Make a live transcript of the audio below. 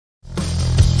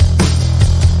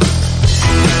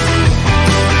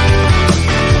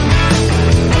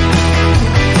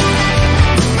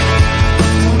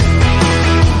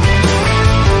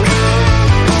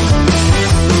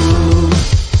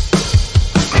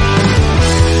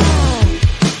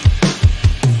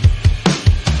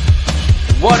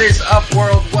up,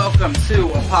 world? Welcome to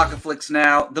Apocalypse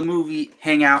Now, the movie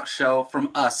hangout show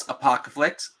from us,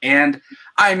 Apocalypse. And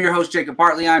I am your host, Jacob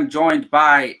Bartley. I'm joined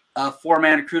by a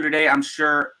four-man crew today. I'm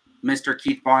sure Mr.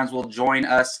 Keith Barnes will join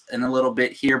us in a little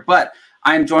bit here. But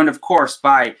I am joined, of course,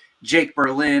 by Jake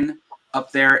Berlin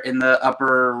up there in the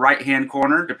upper right-hand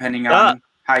corner, depending on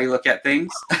how you look at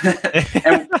things.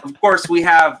 And, of course, we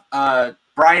have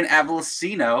Brian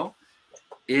Avalosino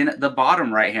in the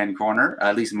bottom right-hand corner,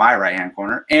 at least my right-hand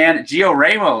corner, and Gio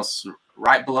Ramos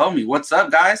right below me. What's up,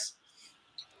 guys?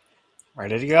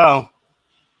 Ready to go.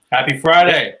 Happy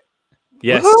Friday.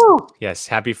 Yes. Woo-hoo! Yes.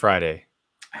 Happy Friday.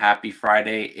 Happy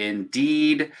Friday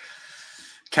indeed.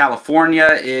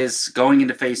 California is going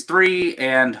into phase 3,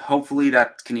 and hopefully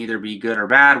that can either be good or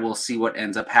bad. We'll see what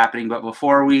ends up happening. But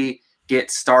before we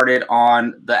get started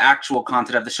on the actual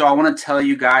content of the show, I want to tell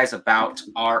you guys about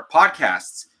our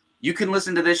podcasts. You can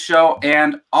listen to this show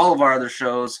and all of our other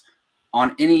shows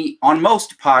on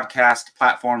most podcast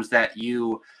platforms that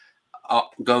you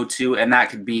go to, and that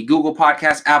could be Google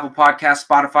Podcasts, Apple Podcasts,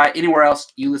 Spotify, anywhere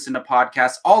else you listen to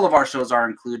podcasts. All of our shows are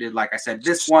included. Like I said,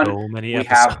 this So one many we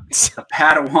episodes. have the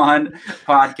Padawan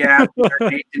podcast,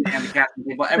 and the Casting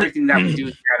Table. Everything that we do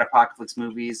here at Apocalypse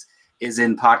Movies is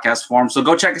in podcast form. So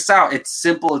go check us out. It's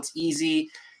simple. It's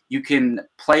easy. You can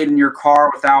play it in your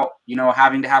car without,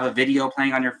 having to have a video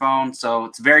playing on your phone. So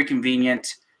it's very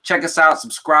convenient. Check us out.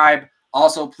 Subscribe.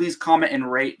 Also, please comment and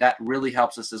rate. That really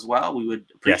helps us as well. We would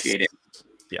appreciate it.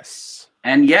 Yes.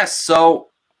 And yes, so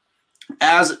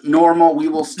as normal, we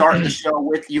will start the show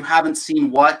with You Haven't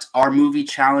Seen What, our movie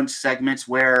challenge segments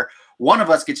where one of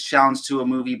us gets challenged to a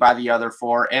movie by the other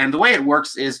four. And the way it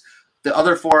works is the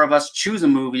other four of us choose a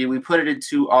movie. We put it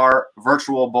into our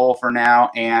virtual bowl for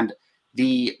now, and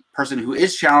the person who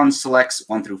is challenged selects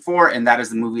 1 through 4, and that is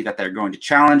the movie that they're going to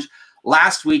challenge.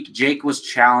 Last week, Jake was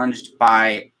challenged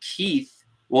by Keith.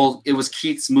 Well, it was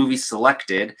Keith's movie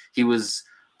selected. He was,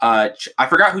 I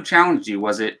forgot who challenged you.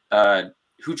 Was it,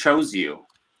 who chose you?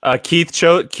 Keith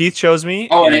chose me.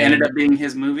 Oh, and it ended up being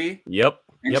his movie? Yep.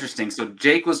 Interesting. So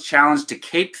Jake was challenged to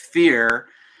Cape Fear,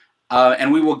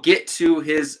 and we will get to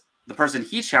the person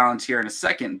he challenged here in a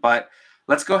second, but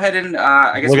let's go ahead and,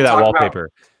 I guess Look we'll at that talk wallpaper.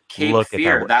 about Cape Look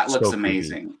Fear. at That looks so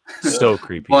amazing. So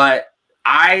creepy. But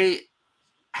I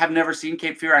have never seen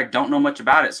Cape Fear. I don't know much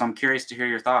about it, so I'm curious to hear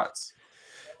your thoughts.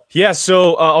 Yeah,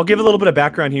 so I'll give a little bit of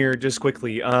background here just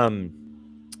quickly. I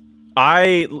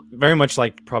very much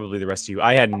like probably the rest of you,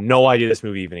 I had no idea this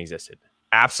movie even existed.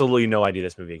 Absolutely no idea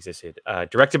this movie existed.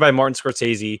 Directed by Martin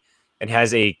Scorsese and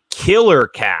has a killer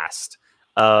cast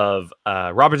of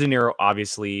Robert De Niro,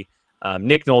 obviously,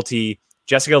 Nick Nolte,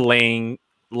 Jessica Lange,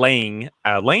 one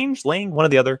or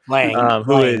the other,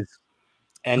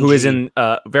 who is in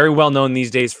very well known these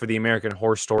days for the American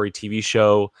Horror Story TV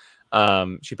show.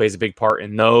 She plays a big part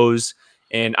in those,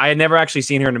 and I had never actually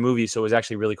seen her in a movie, so it was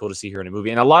actually really cool to see her in a movie,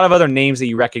 and a lot of other names that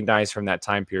you recognize from that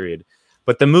time period.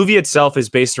 But the movie itself is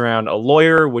based around a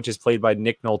lawyer, which is played by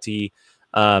Nick Nolte,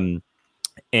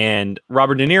 and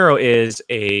Robert De Niro is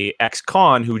a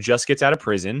ex-con who just gets out of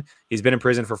prison. He's been in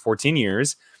prison for 14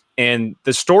 years. And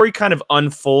the story kind of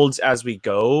unfolds as we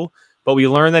go, but we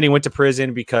learn that he went to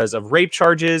prison because of rape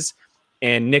charges,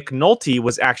 and Nick Nolte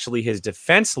was actually his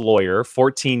defense lawyer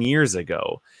 14 years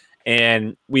ago.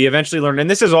 And we eventually learned, and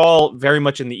this is all very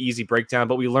much in the easy breakdown,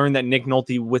 but we learned that Nick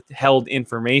Nolte withheld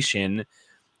information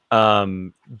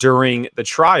during the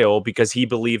trial because he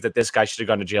believed that this guy should have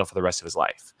gone to jail for the rest of his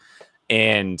life.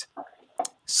 And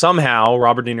somehow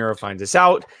Robert De Niro finds this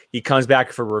out. He comes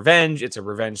back for revenge. It's a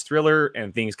revenge thriller,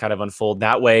 and things kind of unfold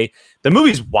that way. The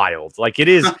movie's wild. Like it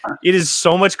is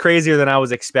so much crazier than I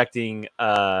was expecting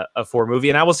for a movie.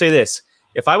 And I will say this: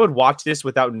 if I would watch this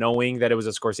without knowing that it was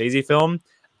a Scorsese film,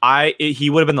 he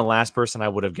would have been the last person I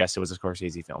would have guessed it was a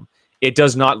Scorsese film. It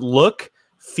does not look,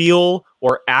 feel,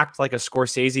 or act like a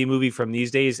Scorsese movie from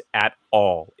these days at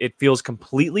all. It feels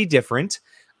completely different.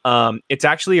 It's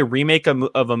actually a remake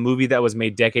of a movie that was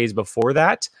made decades before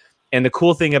that. And the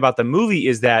cool thing about the movie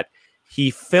is that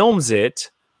he films it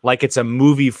like it's a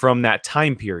movie from that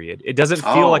time period. It doesn't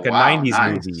feel like a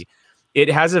 90s movie. It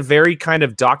has a very kind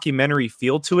of documentary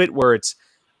feel to it where it's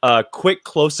quick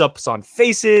close-ups on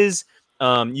faces.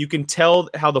 You can tell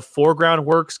how the foreground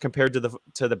works compared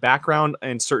to the background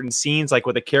in certain scenes, like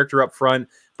with a character up front,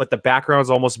 but the background's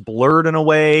almost blurred in a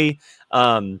way.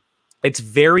 It's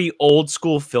very old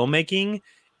school filmmaking,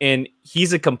 and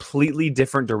he's a completely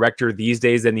different director these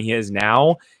days than he is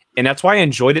now. And that's why I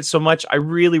enjoyed it so much. I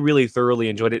really, really thoroughly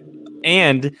enjoyed it.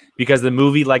 And because the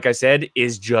movie, like I said,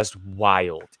 is just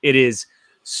wild. It is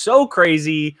so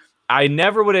crazy. I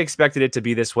never would have expected it to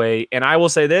be this way. And I will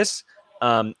say this,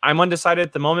 I'm undecided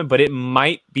at the moment, but it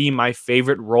might be my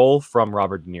favorite role from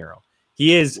Robert De Niro.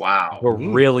 He is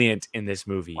brilliant in this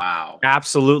movie. Wow.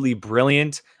 Absolutely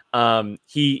brilliant.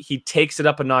 He takes it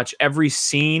up a notch. Every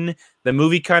scene, the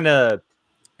movie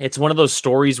it's one of those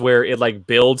stories where it like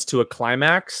builds to a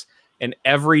climax, and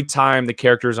every time the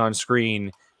character is on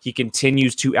screen, he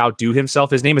continues to outdo himself.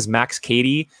 His name is Max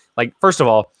Cady. Like, first of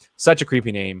all, such a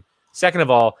creepy name. Second of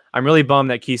all, I'm really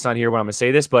bummed that Keith's not here when I'm going to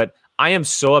say this, but I am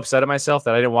so upset at myself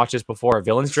that I didn't watch this before a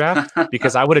villains draft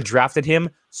because I would have drafted him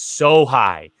so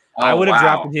high. I would have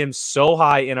drafted him so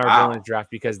high in our villains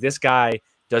draft because this guy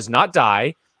does not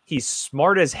die. He's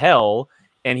smart as hell,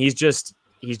 and he's just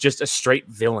a straight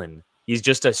villain. He's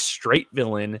just a straight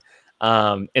villain.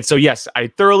 And so, yes, I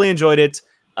thoroughly enjoyed it.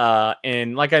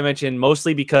 And like I mentioned,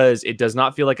 mostly because it does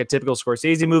not feel like a typical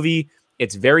Scorsese movie.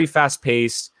 It's very fast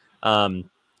paced,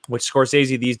 which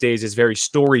Scorsese these days is very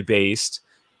story based.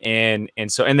 And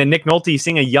then Nick Nolte,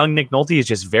 seeing a young Nick Nolte is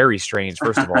just very strange,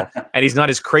 first of all. And he's not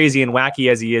as crazy and wacky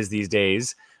as he is these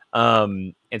days.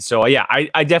 And so, yeah,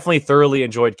 I definitely thoroughly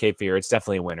enjoyed Cape Fear. It's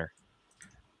definitely a winner.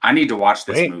 I need to watch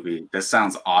this movie. This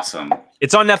sounds awesome.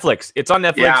 It's on Netflix.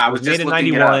 Yeah, it was made just in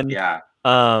looking 91. it up.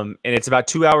 And it's about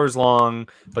 2 hours long,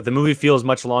 but the movie feels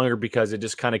much longer because it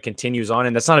just kind of continues on.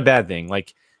 And that's not a bad thing.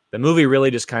 Like, the movie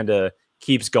really just kind of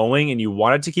keeps going and you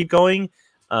want it to keep going.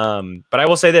 But I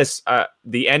will say this,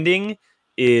 the ending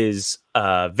is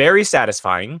very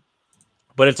satisfying,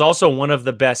 but it's also one of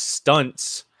the best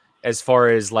stunts as far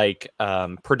as like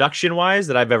production wise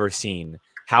that I've ever seen.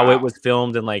 How it was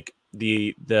filmed and like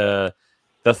the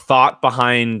thought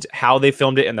behind how they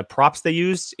filmed it and the props they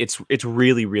used. It's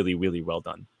really, really, really well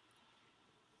done.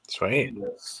 Sweet.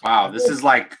 Wow, this is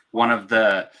like one of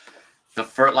the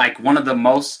one of the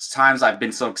most times I've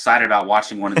been so excited about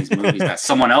watching one of these movies that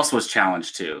someone else was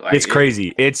challenged to. Like, it's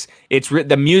crazy.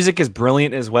 The music is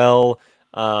brilliant as well.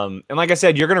 And like I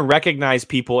said, you're going to recognize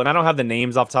people, and I don't have the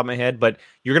names off the top of my head, but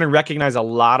you're going to recognize a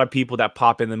lot of people that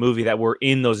pop in the movie that were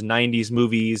in those 90s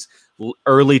movies,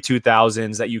 early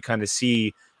 2000s that you kind of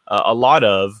see a lot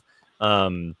of.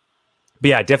 But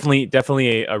yeah,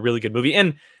 definitely a really good movie.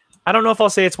 And I don't know if I'll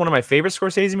say it's one of my favorite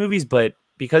Scorsese movies, but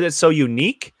because it's so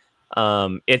unique,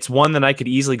 it's one that I could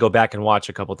easily go back and watch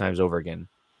a couple times over again.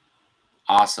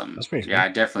 Awesome. Yeah, I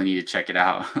definitely need to check it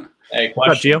out. Hey, question.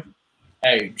 What's up, Gio?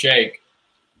 Hey, Jake,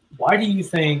 why do you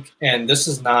think, and this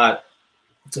is not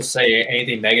to say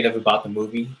anything negative about the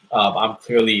movie, I'm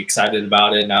clearly excited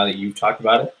about it now that you've talked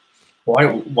about it.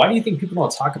 Why do you think people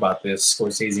don't talk about this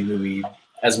Scorsese movie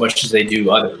as much as they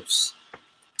do others?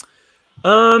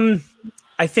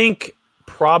 I think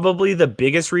probably the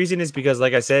biggest reason is because,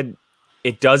 like I said,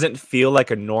 it doesn't feel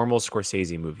like a normal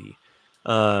Scorsese movie.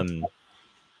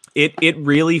 It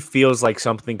really feels like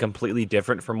something completely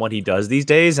different from what he does these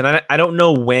days. And I don't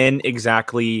know when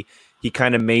exactly he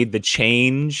kind of made the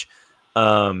change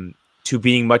to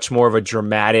being much more of a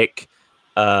dramatic,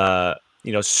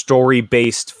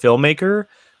 story-based filmmaker.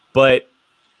 But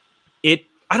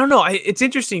I don't know. It's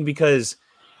interesting because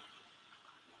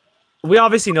we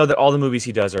obviously know that all the movies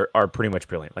he does are pretty much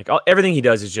brilliant. Like everything he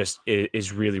does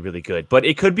is really, really good. But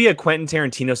it could be a Quentin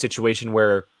Tarantino situation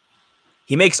where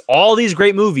he makes all these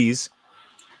great movies,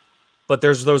 but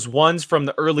there's those ones from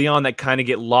the early on that kind of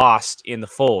get lost in the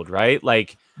fold, right?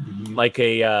 Like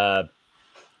a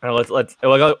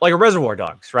Reservoir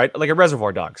Dogs, right? Like a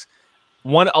Reservoir Dogs.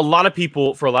 For a lot of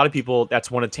people, that's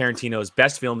one of Tarantino's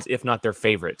best films, if not their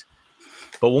favorite.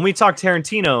 But when we talk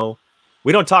Tarantino,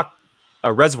 we don't talk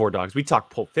Reservoir Dogs. We talk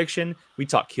Pulp Fiction. We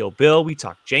talk Kill Bill. We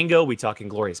talk Django. We talk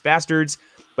Inglourious Bastards.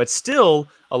 But still,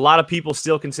 a lot of people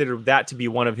still consider that to be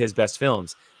one of his best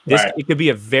films. It could be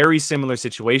a very similar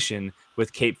situation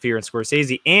with Cape Fear and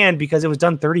Scorsese, and because it was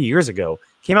done 30 years ago,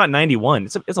 came out in 91.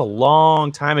 It's a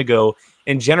long time ago,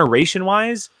 and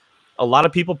generation-wise, a lot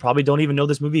of people probably don't even know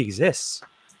this movie exists.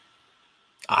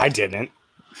 I didn't.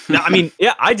 I mean,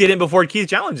 yeah, I didn't before Keith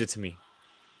challenged it to me.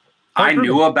 I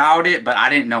knew about it, but I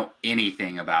didn't know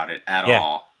anything about it at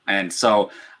all. And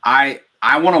so I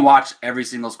want to watch every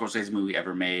single Scorsese movie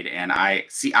ever made, and I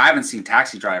haven't seen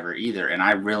Taxi Driver either, and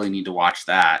I really need to watch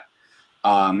that.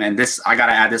 And I got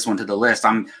to add this one to the list.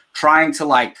 I'm trying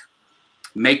to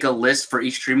make a list for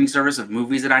each streaming service of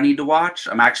movies that I need to watch.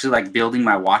 I'm actually building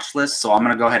my watch list, so I'm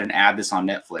going to go ahead and add this on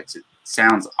Netflix. It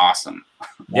sounds awesome.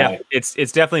 Yeah, it's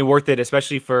definitely worth it,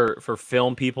 especially for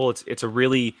film people. It's a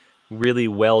really, really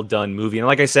well done movie. And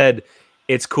like I said,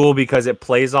 it's cool because it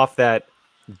plays off that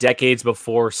decades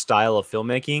before style of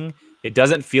filmmaking. It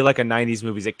doesn't feel like a 90s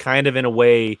movies. It kind of in a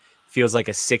way feels like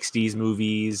a 60s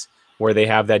movies where they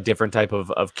have that different type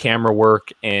of camera work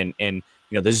and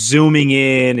the zooming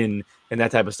in and that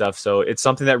type of stuff. So it's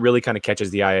something that really kind of catches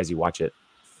the eye as you watch it.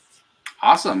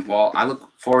 Awesome. Well, I look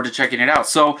forward to checking it out.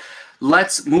 So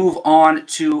let's move on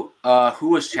to who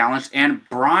was challenged. And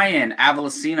Brian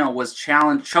Avalosino was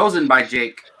chosen by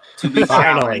Jake to be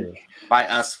challenged Finally. by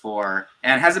us for.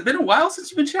 And has it been a while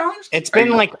since you've been challenged? It's been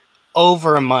like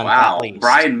over a month wow. at least.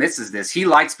 Brian misses this. He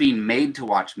likes being made to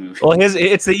watch movies. Well,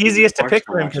 it's the easiest to pick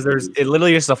for him because it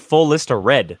literally is a full list of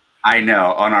red. I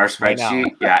know, on our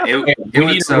spreadsheet. Yeah, it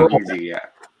was so easy. Yeah.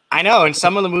 I know, and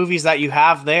some of the movies that you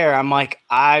have there, I'm like,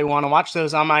 I want to watch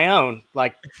those on my own.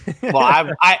 Like, well,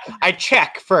 I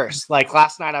check first. Like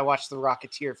last night, I watched The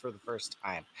Rocketeer for the first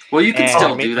time. Well, you can And-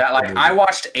 still do that. Like I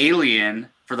watched Alien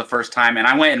for the first time, and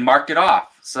I went and marked it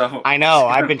off. So I know.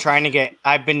 I've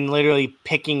been literally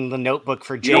picking the Notebook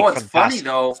for Jake You know for what's the funny past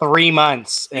though? 3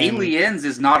 months. and Aliens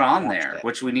is not on watched there, it.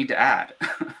 which we need to add.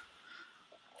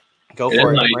 Go It is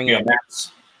for it. on Bring HBO it.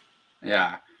 Max.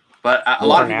 Yeah, but a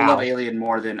lot of For people now. love Alien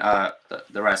more than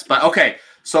the rest. But okay,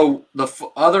 so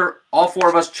all four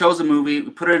of us chose a movie. We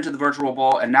put it into the virtual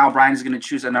bowl, and now Brian's going to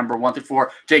choose a number 1 through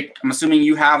 4. Jake, I'm assuming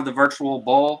you have the virtual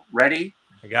bowl ready.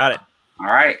 I got it. All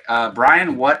right,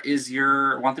 Brian, what is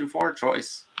your 1 through 4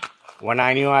 choice? When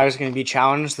I knew I was going to be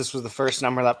challenged, this was the first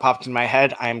number that popped in my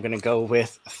head. I am going to go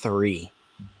with 3.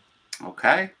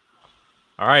 Okay,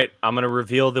 All right, I'm gonna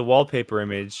reveal the wallpaper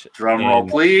image. drum roll, And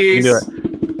please. you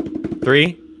can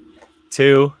 3,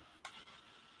 2.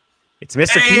 It's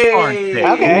Mr. Keith Barnes' pick.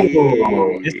 Okay.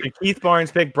 Mr. Keith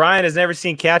Barnes' pick. Brian has never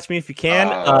seen Catch Me If You Can.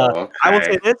 I will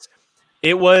okay. say this.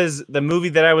 It was the movie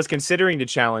that I was considering to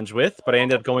challenge with, but I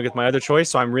ended up going with my other choice.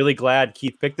 So I'm really glad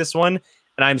Keith picked this one.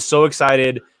 And I'm so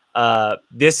excited.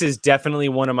 This is definitely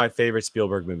one of my favorite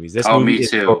Spielberg movies. This movie me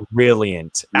is too.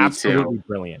 brilliant. Me Absolutely too.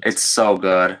 brilliant. It's so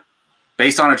good.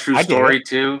 Based on a true I dig story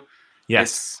too.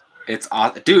 yes. It's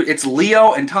awesome. Dude, it's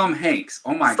Leo and Tom Hanks.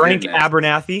 Oh my Frank goodness.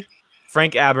 Abernathy.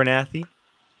 Frank Abernathy.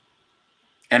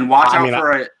 And watch I out mean,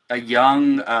 for a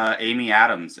young Amy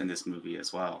Adams in this movie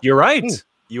as well. You're right. Hmm.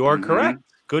 You are Mhm. correct.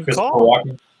 Good Christopher call.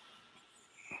 Walken.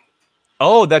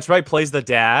 Oh, that's right. Plays the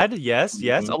dad. Yes,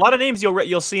 yes. Mhm. A lot of names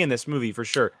you'll see in this movie for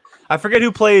sure. I forget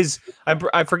who plays.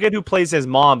 I forget who plays his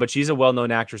mom, but she's a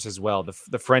well-known actress as well.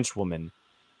 The French woman.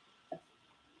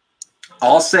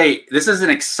 I'll say this is an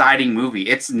exciting movie.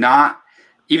 It's not,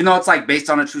 even though it's like based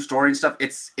on a true story and stuff.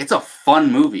 It's a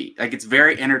fun movie. Like it's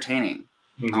very entertaining.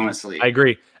 Honestly, I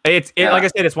agree. It's Yeah. like I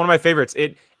said, it's one of my favorites.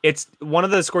 It's one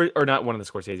of the not one of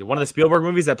the Scorsese, one of the Spielberg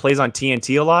movies that plays on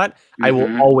TNT a lot. I will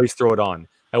Mhm. always throw it on.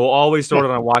 I will always throw it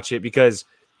on and watch it because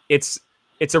it's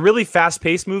a really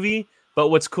fast-paced movie. But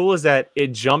what's cool is that it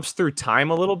jumps through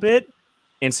time a little bit,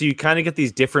 and so you kind of get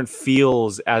these different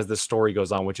feels as the story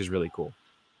goes on, which is really cool.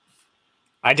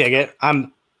 I dig it.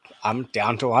 I'm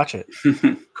down to watch it.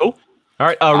 Cool. All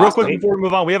right. Real quick Awesome. before we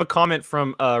move on, we have a comment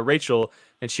from Rachel,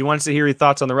 and she wants to hear your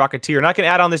thoughts on The Rocketeer. And I can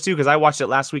add on this too because I watched it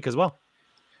last week as well.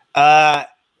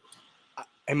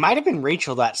 It might have been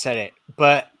Rachel that said it,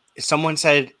 but someone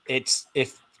said it's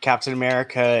if Captain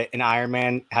America and Iron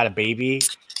Man had a baby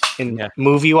in Yeah.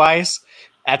 movie wise.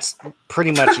 That's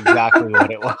pretty much exactly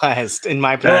what it was, in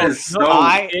my That opinion. is so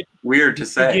I weird to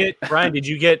say. Brian, did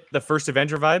you get the first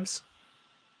Avenger vibes?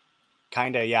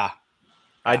 kind of, yeah.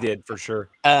 I did for sure.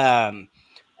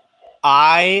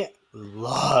 I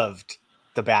loved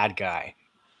the bad guy.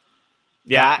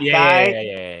 Yeah, That yeah, guy- yeah,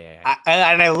 yeah, yeah,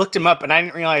 yeah. And I looked him up, and I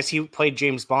didn't realize he played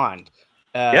James Bond.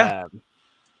 Yeah.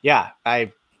 Yeah,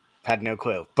 I had no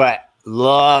clue. But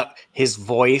look, his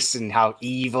voice and how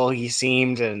evil he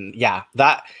seemed, and yeah,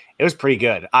 that it was pretty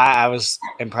good. I was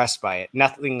impressed by it.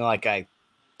 Nothing like I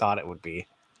thought it would be.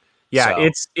 Yeah, So-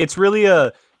 it's really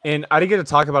and I didn't get to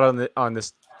talk about it on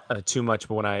this too much,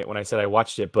 but when I said I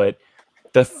watched it, but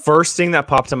the first thing that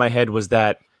popped in my head was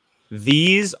that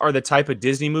these are the type of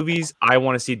Disney movies I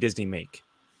want to see Disney make.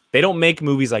 They don't make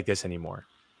movies like this anymore.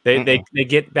 They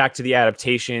get back to the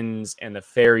adaptations and the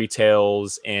fairy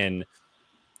tales and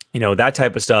that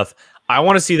type of stuff. I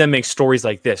want to see them make stories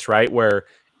like this, right? Where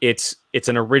it's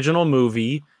an original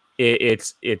movie.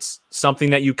 It's something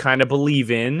that you kind of believe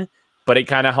in, but it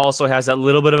kind of also has that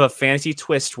little bit of a fantasy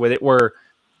twist with it where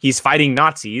he's fighting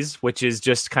Nazis, which is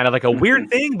just kind of like a weird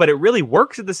thing, but it really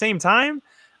works at the same time.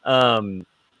 Like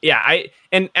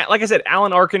I said,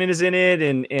 Alan Arkin is in it,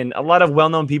 and a lot of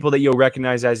well-known people that you'll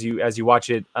recognize as you watch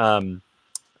it.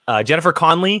 Jennifer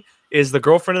Connelly is the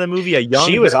girlfriend of the movie.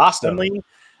 She was awesome.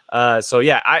 So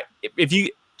yeah, if you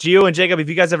Gio and Jacob, if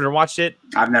you guys haven't watched it,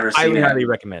 I've never seen I it. highly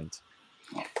recommend.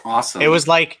 Awesome. It was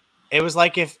like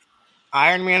if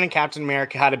Iron Man and Captain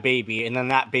America had a baby, and then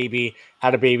that baby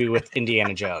had a baby with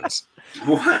Indiana Jones.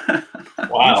 wow.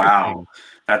 Wow.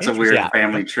 That's a weird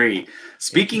family tree.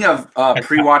 Speaking of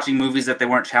pre-watching movies that they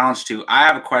weren't challenged to, I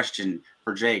have a question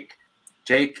for Jake.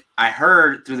 Jake, I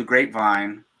heard through the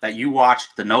grapevine that you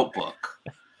watched The Notebook.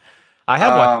 I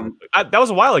have watched it. That was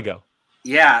a while ago.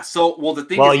 Yeah. So, the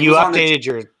thing is, you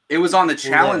updated it was on the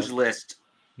challenge list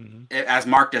as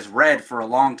marked as red for a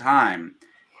long time.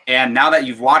 And now that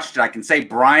you've watched it, I can say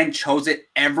Brian chose it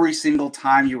every single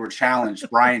time you were challenged.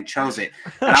 Brian chose it.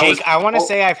 And Jake, I want to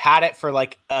say I've had it for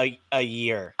like a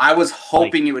year. I was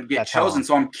hoping it would get chosen.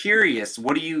 So I'm curious,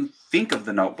 what do you think of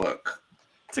The Notebook?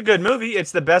 It's a good movie.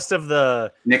 It's the best of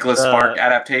the Nicholas Spark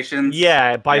adaptations.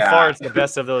 Yeah, by far it's the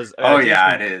best of those. Oh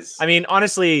yeah, it is. I mean,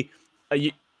 honestly,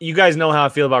 you guys know how I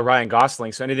feel about Ryan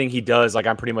Gosling. So anything he does, like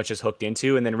I'm pretty much just hooked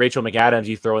into. And then Rachel McAdams,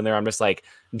 you throw in there, I'm just like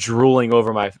drooling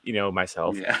over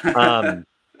myself. Yeah.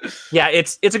 Yeah,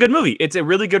 it's a good movie. It's a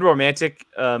really good romantic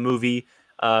movie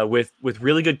with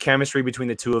really good chemistry between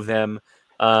the two of them.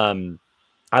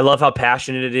 I love how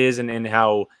passionate it is and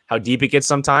how deep it gets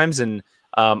sometimes. And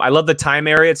I love the time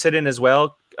area it's set in as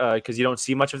well because you don't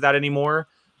see much of that anymore.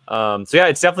 So yeah,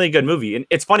 it's definitely a good movie. And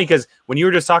it's funny because when you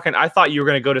were just talking, I thought you were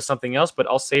going to go to something else, but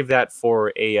I'll save that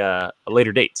for a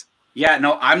later date. Yeah,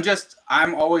 no,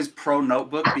 I'm always pro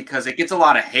Notebook because it gets a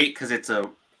lot of hate because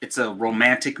it's a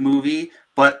romantic movie,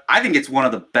 but I think it's one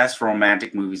of the best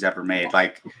romantic movies ever made.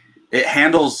 Like it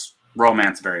handles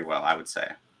romance very well, I would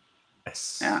say.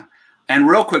 Yes. Yeah. And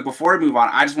real quick, before we move on,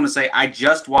 I just want to say I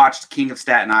just watched King of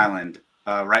Staten Island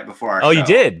right before our show. Oh, you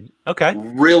did? Okay.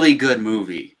 Really good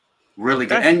movie. Really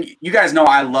good. And you guys know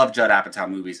I love Judd Apatow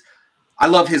movies. I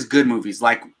love his good movies.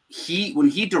 Like when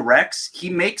he directs, he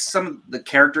makes some of the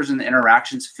characters and the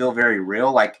interactions feel very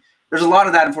real. Like there's a lot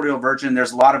of that in 40-Year-Old Virgin.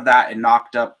 There's a lot of that in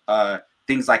Knocked Up,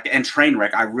 things like that. And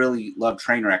Trainwreck. I really love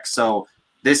Trainwreck. So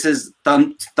this is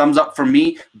thumbs up for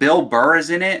me. Bill Burr is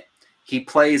in it. He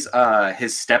plays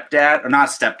his stepdad, or not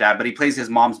stepdad, but he plays his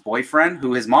mom's boyfriend,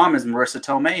 who his mom is Marissa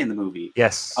Tomei in the movie.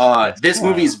 Yes. This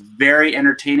movie is very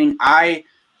entertaining. I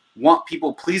want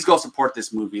people, please go support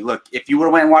this movie. Look, if you would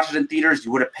have went and watched it in theaters,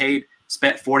 you would have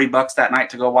spent $40 that night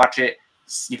to go watch it.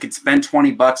 You could spend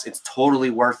 $20. It's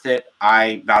totally worth it.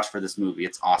 I vouch for this movie.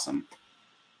 It's awesome.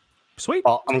 Sweet.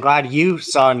 Well, I'm glad you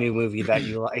saw a new movie that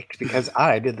you liked because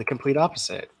I did the complete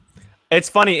opposite. It's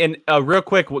funny, and real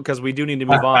quick, because we do need to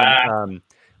move on.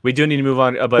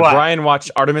 But Brian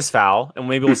watched Artemis Fowl, and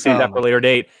maybe we'll save that for a later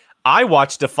date. I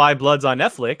watched Defy Bloods on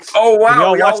Netflix. Oh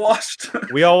wow, we all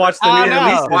watched the new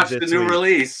release. Watched the new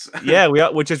release. Yeah,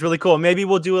 which is really cool. Maybe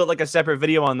we'll do like a separate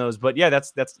video on those. But yeah,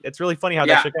 it's really funny how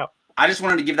that shook out. I just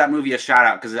wanted to give that movie a shout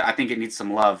out because I think it needs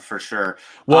some love for sure.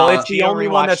 Well, it's the only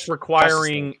one that's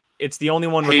requiring. It's the only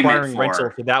one requiring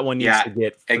rental, so that one needs to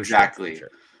get exactly. Sure.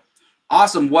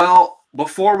 Awesome. Well,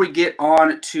 before we get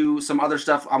on to some other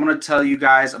stuff, I'm going to tell you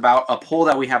guys about a poll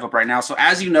that we have up right now. So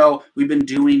as you know, we've been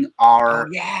doing our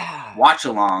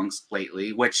watch-alongs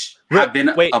lately, which have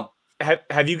been...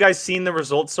 Have you guys seen the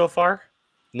results so far?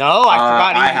 No,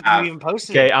 I forgot you even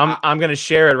posted it. Okay, I'm going to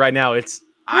share it right now.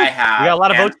 I have. We got a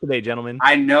lot of votes today, gentlemen.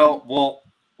 I know.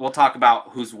 We'll talk about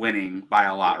who's winning by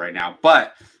a lot right now.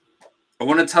 But I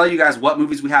want to tell you guys what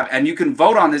movies we have. And you can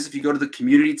vote on this if you go to the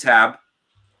community tab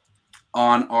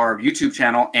on our YouTube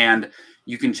channel, and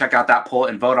you can check out that poll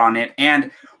and vote on it. And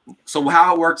so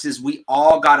how it works is we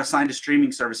all got assigned a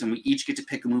streaming service, and we each get to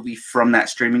pick a movie from that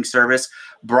streaming service.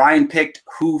 Brian picked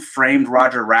Who Framed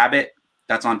Roger Rabbit.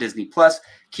 That's on Disney Plus.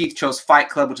 Keith chose Fight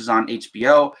Club, which is on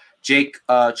HBO. Jake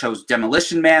chose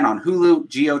Demolition Man on Hulu.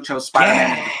 Gio chose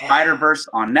Spider-Man and the Spider-Verse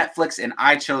on Netflix. And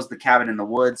I chose The Cabin in the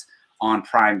Woods on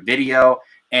Prime Video.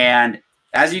 And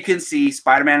as you can see,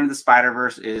 Spider-Man and the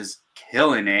Spider-Verse is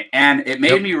killing it. And it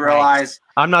made me realize...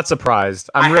 I'm not surprised.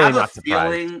 I'm really not surprised. I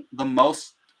have a feeling the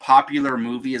most popular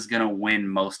movie is going to win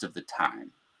most of the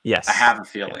time. Yes. I have a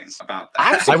feeling about that.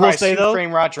 I'm surprised I will say, Who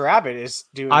Framed Roger Rabbit is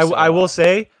doing I will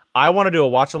say, I want to do a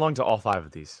watch-along to all 5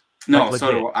 of these. No,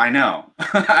 so I know.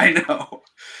 I know.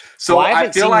 So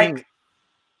I feel like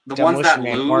the ones that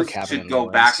lose should go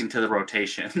back into the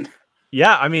rotation.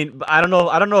 Yeah, I mean, I don't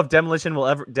know if Demolition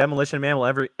Man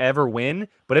will ever win,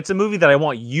 but it's a movie that I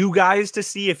want you guys to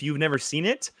see if you've never seen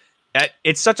it.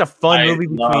 It's such a fun movie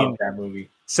between that movie.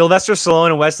 Sylvester Stallone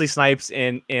and Wesley Snipes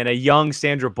and a young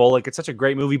Sandra Bullock. It's such a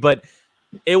great movie, but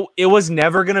it was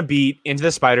never gonna beat Into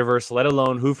the Spider-Verse, let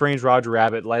alone Who Framed Roger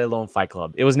Rabbit, let alone Fight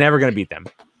Club. It was never gonna beat them.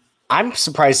 I'm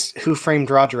surprised Who Framed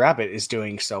Roger Rabbit is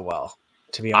doing so well,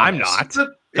 to be honest. I'm not.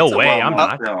 No way, I'm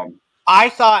not. I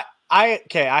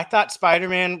thought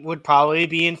Spider-Man would probably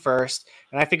be in first,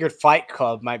 and I figured Fight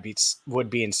Club would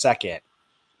be in second.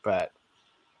 But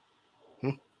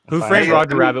Who Fine. Framed Yeah,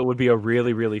 Roger I mean- Rabbit would be a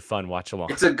really, really fun watch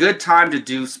along. It's a good time to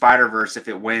do Spider-Verse if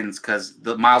it wins because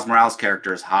the Miles Morales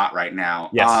character is hot right now.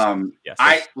 Yes.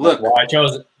 Yes. Look, Why I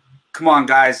chose it. come on,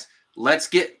 guys. Let's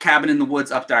get Cabin in the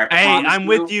Woods up there. I Hey, promise I'm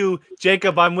with you,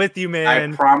 Jacob. I'm with you,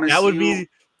 man. I promise That would you be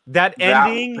that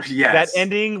ending. yes. That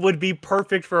ending would be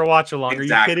perfect for a watch along.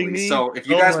 Exactly. Are you kidding me? So if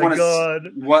you guys want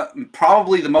to, what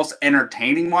probably the most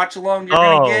entertaining watch along you're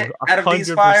gonna get out of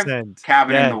these 5, 100%.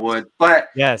 Cabin in the Woods. But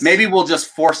Yes. maybe we'll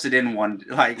just force it in one.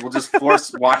 Like we'll just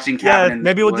force watching Yeah. Cabin in the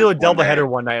Maybe we'll do a Woods one double day. header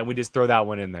one night and we just throw that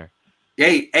one in there.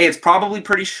 Hey, it's probably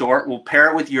pretty short. We'll pair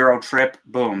it with Euro Trip.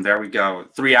 Boom, there we go.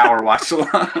 3-hour watch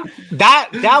along.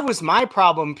 That was my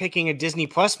problem picking a Disney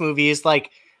Plus movie. Is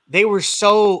like they were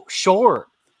so short.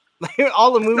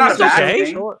 All the movies not a were bad so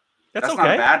thing. short. That's Not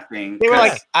okay. a bad thing. They were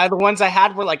 'cause like the ones I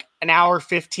had were like an hour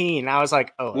 15. I was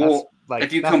like, oh, that's Well, like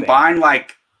if you nothing. combine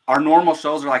like our normal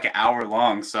shows are like an hour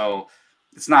long, so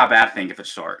it's not a bad thing if it's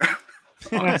short.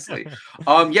 Honestly.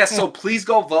 Yes, so please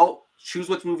go vote. Choose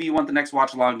which movie you want the next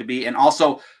watch along to be, and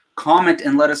also comment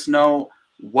and let us know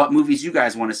what movies you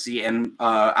guys want to see. And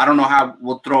I don't know how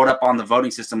we'll throw it up on the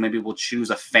voting system. Maybe we'll choose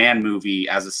a fan movie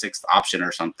as a 6th option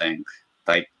or something.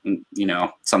 Like, you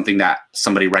know, something that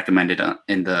somebody recommended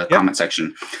in the comment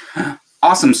section.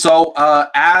 Awesome. So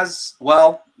as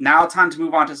well, now time to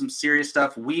move on to some serious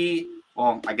stuff.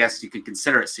 Well, I guess you could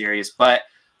consider it serious, but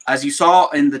as you saw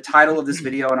in the title of this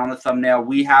video and on the thumbnail,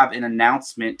 we have an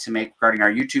announcement to make regarding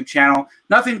our YouTube channel.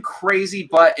 Nothing crazy,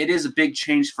 but it is a big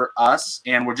change for us,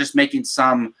 and we're just making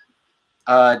some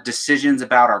decisions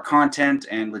about our content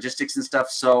and logistics and stuff.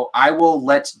 So I will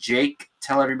let Jake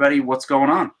tell everybody what's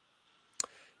going on.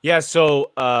 Yeah,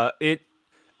 so it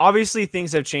obviously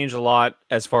things have changed a lot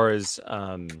as far as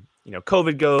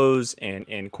COVID goes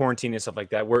and quarantine and stuff like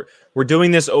that. We're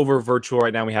doing this over virtual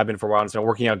right now. We have been for a while. It's been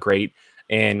working out great.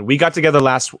 And we got together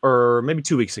maybe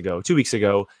 2 weeks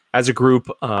ago as a group,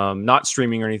 not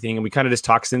streaming or anything, and we kind of just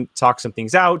talked some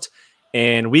things out.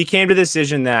 And we came to the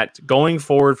decision that going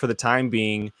forward for the time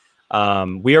being,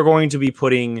 we are going to be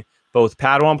putting both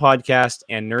Padawan Podcast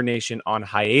and Nerd Nation on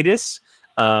hiatus.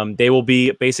 They will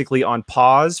be basically on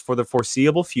pause for the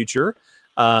foreseeable future.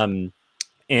 And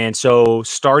so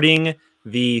starting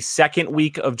the 2nd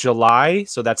week of July,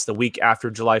 so that's the week after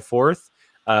July 4th,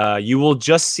 you will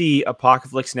just see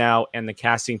Apocalypse Now and the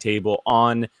casting table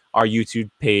on our YouTube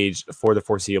page for the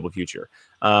foreseeable future.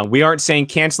 We aren't saying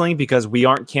canceling because we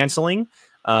aren't canceling.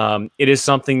 It is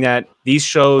something that these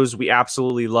shows we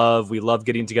absolutely love. We love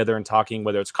getting together and talking,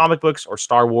 whether it's comic books or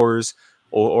Star Wars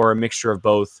or a mixture of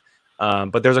both.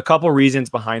 But there's a couple reasons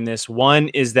behind this. One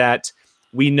is that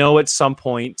we know at some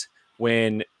point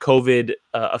when COVID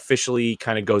officially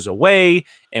kind of goes away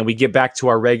and we get back to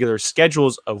our regular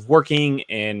schedules of working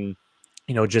and,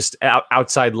 just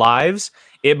outside lives,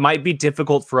 it might be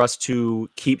difficult for us to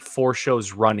keep 4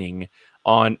 shows running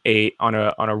on a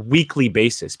weekly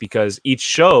basis, because each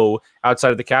show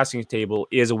outside of the casting table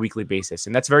is a weekly basis.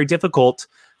 And that's very difficult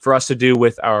for us to do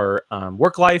with our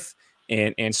work life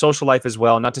and social life as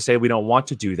well. Not to say we don't want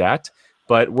to do that,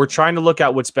 but we're trying to look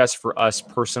at what's best for us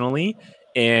personally.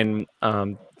 And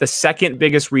the second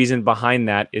biggest reason behind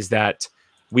that is that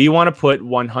we want to put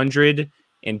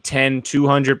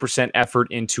 200%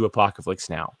 effort into Apocalypse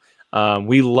Now.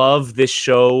 We love this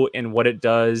show and what it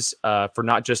does for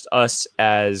not just us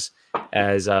as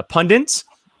pundits,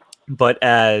 but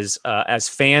as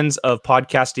fans of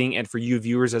podcasting, and for you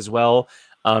viewers as well.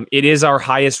 It is our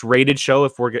highest rated show,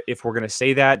 if we're going to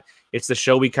say that. It's the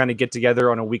show we kind of get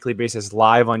together on a weekly basis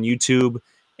live on YouTube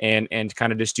and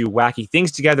kind of just do wacky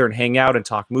things together and hang out and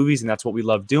talk movies, and that's what we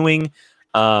love doing.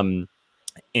 And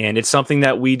it's something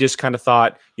that we just kind of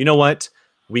thought, you know what,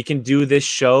 we can do this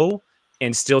show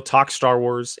and still talk Star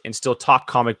Wars and still talk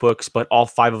comic books, but all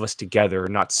 5 of us together,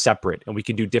 not separate, and we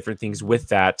can do different things with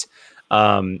that.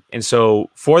 And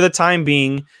so for the time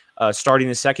being, starting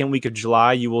the 2nd week of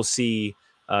July, you will see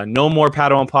no more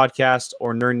Padawan Podcast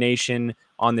or Nerd Nation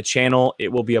on the channel.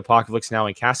 It will be Apocalypse Now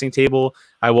and Casting Table.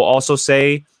 I will also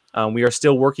say we are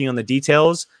still working on the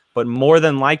details, but more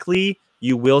than likely,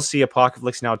 you will see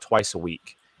Apocalypse Now twice a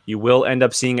week. You will end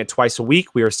up seeing it twice a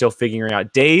week. We are still figuring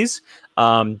out days,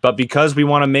 but because we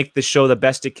want to make the show the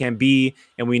best it can be,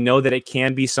 and we know that it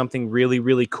can be something really,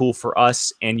 really cool for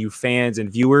us and you fans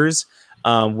and viewers,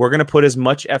 we're going to put as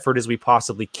much effort as we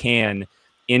possibly can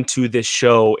into this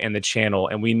show and the channel.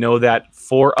 And we know that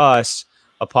for us,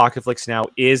 Apocalypse Now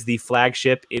is the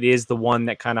flagship. It is the one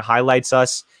that kind of highlights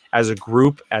us as a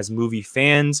group, as movie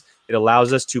fans. It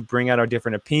allows us to bring out our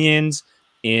different opinions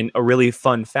in a really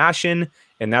fun fashion.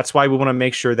 And that's why we want to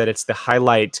make sure that it's the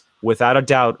highlight without a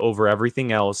doubt over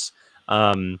everything else.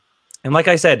 And like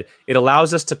I said, it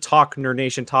allows us to talk Nerd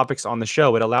Nation topics on the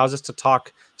show. It allows us to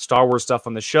talk Star Wars stuff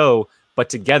on the show, but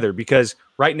together. Because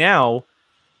right now,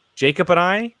 Jacob and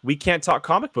I, we can't talk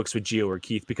comic books with Gio or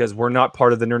Keith because we're not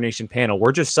part of the Nerd Nation panel.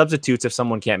 We're just substitutes if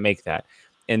someone can't make that.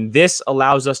 And this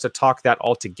allows us to talk that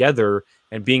all together.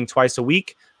 And being twice a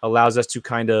week allows us to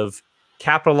kind of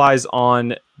capitalize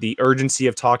on the urgency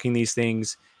of talking these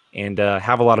things and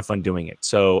have a lot of fun doing it.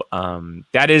 So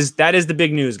that is the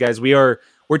big news, guys. We're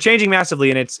changing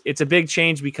massively, and it's a big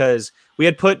change because we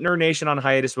had put Nerd Nation on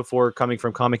hiatus before, coming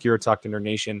from Comic Hero Talk to Nerd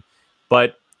Nation.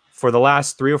 But for the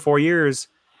last 3 or 4 years,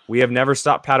 we have never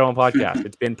stopped Padawan Podcast.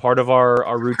 It's been part of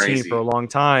our routine for a long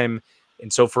time.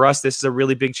 And so for us, this is a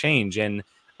really big change. And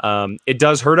it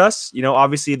does hurt us. You know,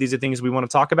 obviously, these are things we want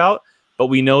to talk about. But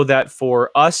we know that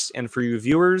for us and for you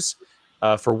viewers,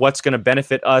 for what's going to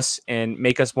benefit us and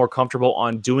make us more comfortable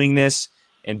on doing this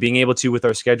and being able to with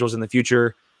our schedules in the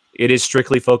future, it is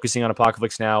strictly focusing on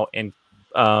Apocalypse Now and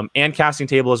Casting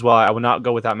Table as well. I will not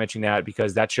go without mentioning that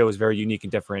because that show is very unique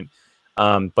and different.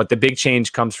 But the big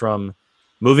change comes from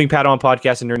moving Padawan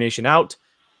Podcast and Nerd Nation out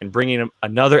and bringing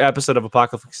another episode of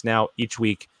Apocalypse Now each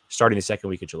week, starting the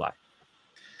second week of July.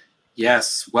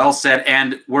 Yes, well said.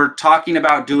 And we're talking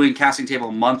about doing Casting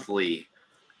Table monthly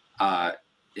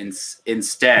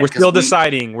instead. We're still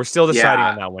deciding. We're still deciding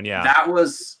on that one. Yeah,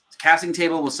 Casting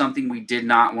Table was something we did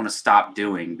not want to stop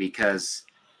doing because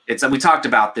we talked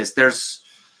about this. There's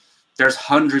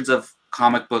hundreds of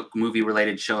comic book movie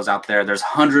related shows out there. There's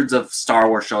hundreds of Star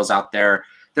Wars shows out there.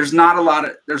 There's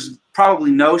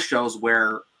probably no shows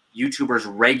where YouTubers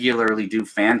regularly do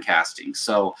fan casting.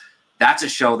 So that's a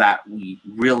show that we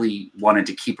really wanted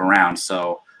to keep around.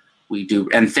 So we do.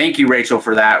 And thank you, Rachel,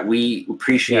 for that. We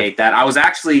appreciate that. I was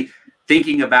actually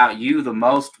thinking about you the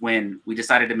most when we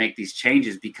decided to make these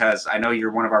changes because I know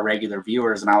you're one of our regular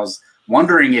viewers, and I was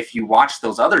wondering if you watch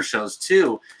those other shows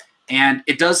too. And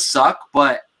it does suck,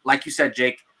 but like you said,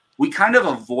 Jake, we kind of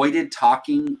avoided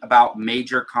talking about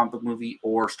major comic book movie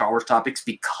or Star Wars topics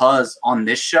because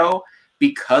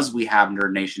we have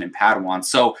Nerd Nation and Padawan.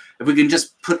 So if we can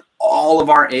just put all of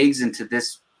our eggs into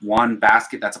this one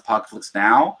basket that's Apocalypse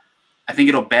Now, I think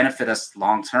it'll benefit us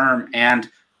long term. And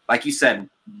like you said,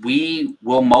 we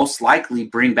will most likely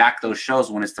bring back those shows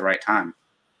when it's the right time.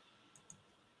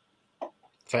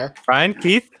 Fair. Ryan,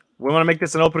 Keith, we want to make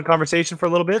this an open conversation for a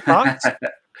little bit. Thoughts?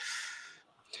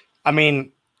 I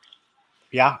mean,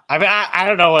 yeah. I mean, I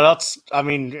don't know what else. I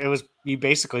mean, you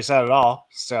basically said it all.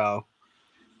 So,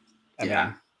 I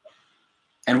mean.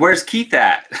 And where's Keith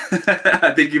at?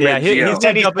 I think you meant Gio.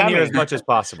 He's he's up in here as much as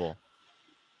possible.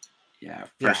 Yeah,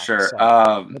 for sure.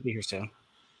 So, he'll be here soon.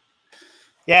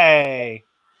 Yay!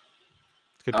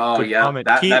 Good comment.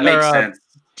 That Keith, makes sense.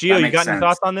 Gio, you got any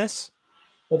thoughts on this?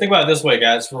 Well, think about it this way,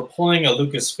 guys. We're pulling a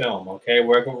Lucasfilm, okay?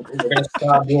 We're going to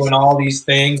stop doing all these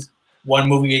things, one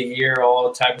movie a year, all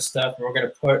the type of stuff, and we're going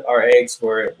to put our eggs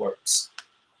where it works,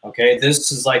 okay?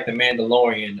 This is like the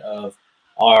Mandalorian of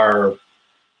our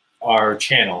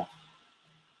channel.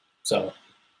 So.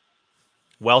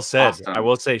 Well said. Awesome. I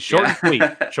will say short and sweet.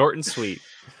 Short and sweet.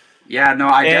 Yeah, no,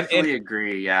 I definitely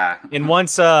agree. Yeah. And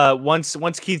once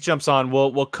Keith jumps on,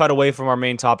 we'll cut away from our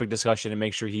main topic discussion and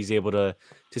make sure he's able to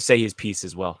say his piece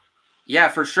as well. Yeah,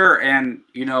 for sure. And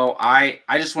I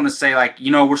just want to say,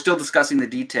 we're still discussing the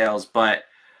details, but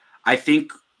I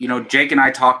think Jake and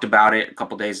I talked about it a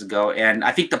couple days ago, and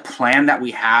I think the plan that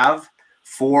we have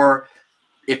for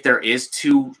if there is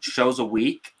 2 shows a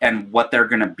week and what they're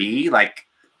going to be like.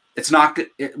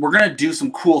 We're going to do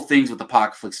some cool things with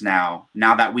Apocalypse now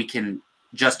that we can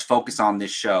just focus on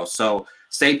this show. So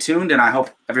stay tuned, and I hope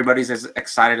everybody's as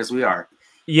excited as we are.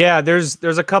 Yeah, there's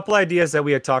a couple ideas that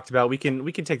we had talked about. We can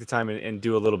take the time and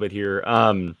do a little bit here.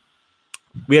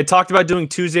 We had talked about doing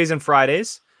Tuesdays and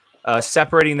Fridays,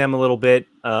 separating them a little bit.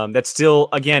 That's still,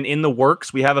 again, in the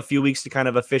works. We have a few weeks to kind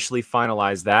of officially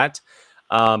finalize that.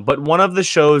 But one of the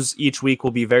shows each week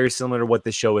will be very similar to what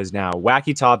this show is now.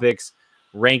 Wacky topics,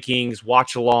 rankings,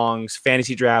 watch-alongs,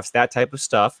 fantasy drafts, that type of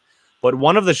stuff. But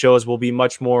one of the shows will be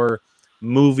much more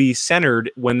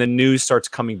movie-centered when the news starts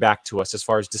coming back to us as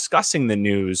far as discussing the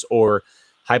news or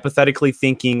hypothetically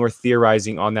thinking or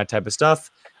theorizing on that type of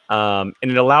stuff. And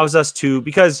it allows us to,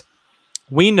 because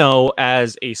we know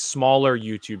as a smaller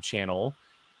YouTube channel,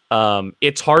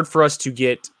 it's hard for us to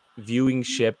get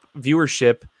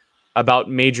viewership about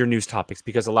major news topics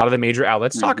because a lot of the major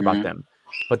outlets talk about them.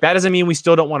 But that doesn't mean we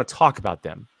still don't want to talk about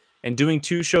them. And doing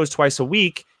 2 shows twice a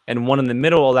week and one in the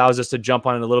middle allows us to jump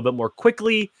on it a little bit more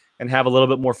quickly and have a little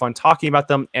bit more fun talking about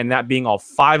them. And that being all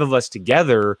 5 of us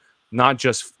together, not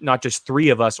just 3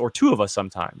 of us or 2 of us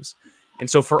sometimes. And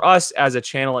so for us as a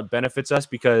channel, it benefits us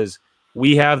because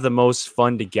we have the most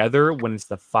fun together when it's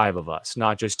the 5 of us,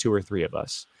 not just 2 or 3 of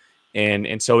us.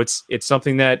 And so it's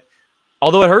something that,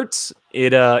 although it hurts,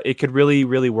 it could really,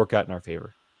 really work out in our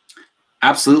favor.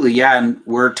 Absolutely, yeah. And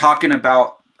we're talking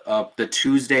about the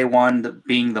Tuesday one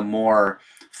being the more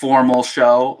formal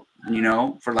show,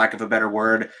 for lack of a better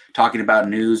word, talking about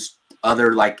news,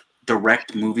 other like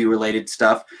direct movie related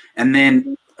stuff. And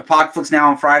then Apocalypse Now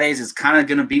on Fridays is kind of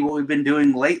going to be what we've been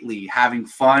doing lately, having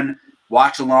fun,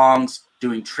 watch-alongs,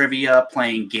 doing trivia,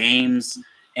 playing games.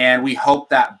 And we hope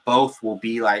that both will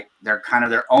be like they're kind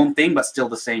of their own thing, but still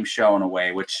the same show in a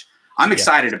way, which I'm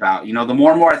excited about. The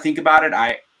more and more I think about it,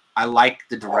 I like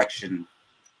the direction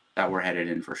that we're headed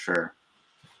in for sure.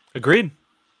 Agreed.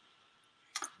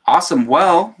 Awesome.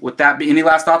 Well, with that, any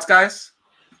last thoughts, guys?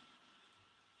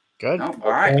 Good. No?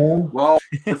 All right. Well,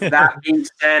 with that being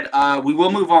said, we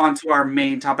will move on to our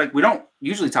main topic. We don't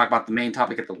usually talk about the main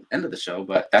topic at the end of the show,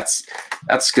 but that's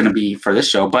going to be for this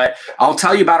show. But I'll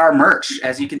tell you about our merch.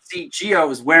 As you can see, Gio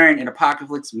is wearing an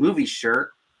Apocalypse movie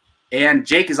shirt, and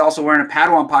Jake is also wearing a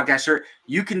Padawan podcast shirt.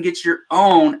 You can get your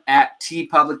own at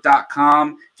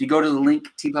tpublic.com. If you go to the link,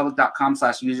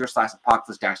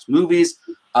 tpublic.com/user/apocalypse-movies,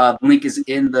 the link is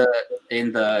in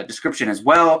the description as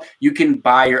well. You can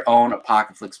buy your own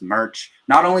Apocalypse merch.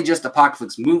 Not only just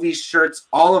Apocalypse movie shirts,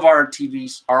 all of our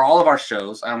shows,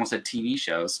 I almost said TV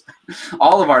shows,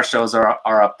 all of our shows are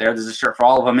up there. There's a shirt for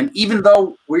all of them. And even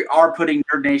though we are putting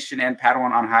Nerd Nation and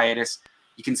Padawan on hiatus,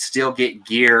 you can still get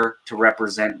gear to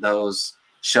represent those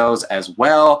shows as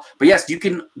well. But yes, you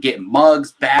can get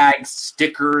mugs, bags,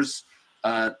 stickers,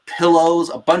 pillows,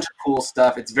 a bunch of cool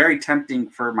stuff. It's very tempting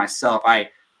for myself. I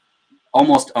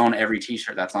almost own every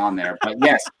t-shirt that's on there. But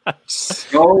yes,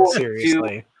 go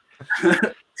Seriously.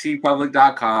 to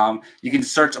tpublic.com. You can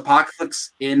search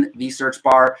Apocalypse in the search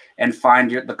bar and find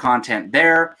the content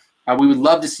there. We would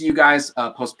love to see you guys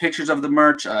post pictures of the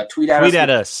merch, tweet at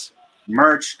us.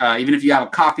 Merch, even if you have a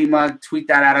coffee mug, tweet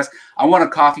that at us. I want a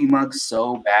coffee mug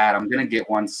so bad. I'm gonna get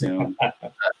one soon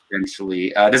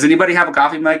eventually. Does anybody have a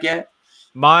coffee mug yet?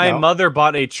 My mother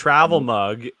bought a travel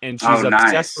mug, and she's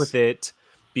obsessed with it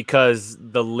because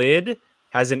the lid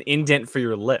has an indent for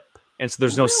your lip, and so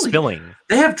there's no spilling.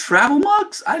 They have travel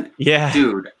mugs? Yeah,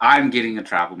 dude, I'm getting a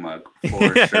travel mug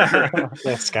for sure.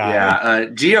 This guy. Yeah,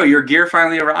 Gio, your gear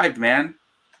finally arrived, man.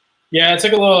 Yeah, it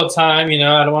took a little time. I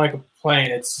don't want to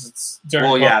complain. It's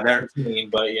during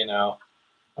but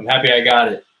I'm happy I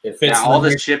got it. It fits. Yeah, all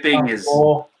the shipping is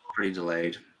pretty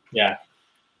delayed. Yeah.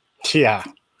 Yeah.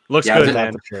 Looks good,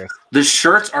 man. The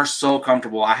shirts are so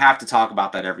comfortable. I have to talk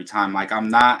about that every time. Like, I'm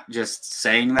not just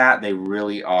saying that. They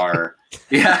really are.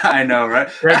 Yeah, I know, right?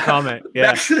 Great comment.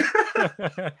 Yeah.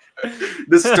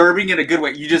 Disturbing in a good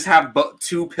way. You just have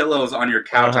 2 pillows on your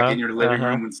couch, like in your living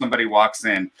room when somebody walks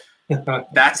in.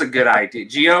 That's a good idea.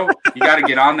 Gio, you got to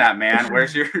get on that, man.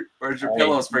 Where's your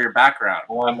pillows for your background?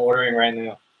 Well, I'm ordering right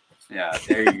now. Yeah,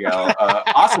 there you go.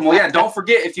 Awesome. Well, yeah, don't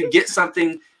forget, if you get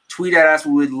something, tweet at us.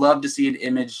 We would love to see an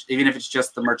image, even if it's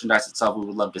just the merchandise itself. We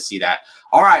would love to see that.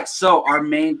 All right, so our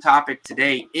main topic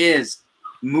today is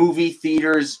movie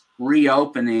theaters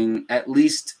reopening, at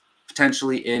least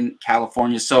potentially in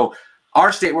California. So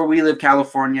our state where we live,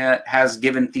 California, has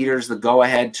given theaters the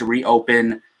go-ahead to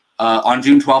reopen on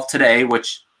June 12th today,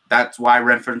 which that's why I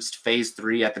referenced Phase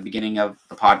 3 at the beginning of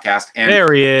the podcast. And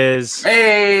there he is.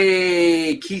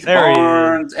 Hey, Keith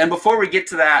Barnes. And before we get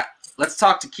to that, let's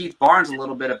talk to Keith Barnes a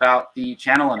little bit about the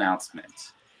channel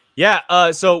announcement. Yeah.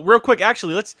 So real quick,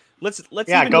 actually, let's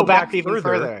even go back even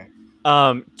further.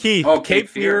 Keith, Cape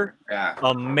Fear,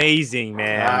 amazing,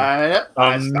 man.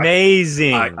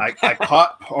 Amazing. I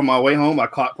caught on my way home. I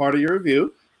caught part of your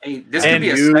review. Hey, this could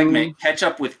be a segment. Catch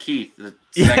up with Keith. The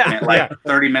segment,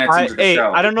 30 minutes into the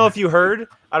show. I don't know if you heard,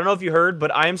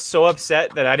 but I am so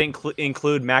upset that I didn't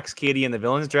include Max Cady in the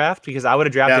villains draft because I would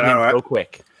have drafted him so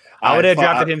quick. I would have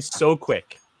drafted him so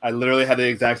quick. I literally had the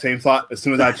exact same thought. As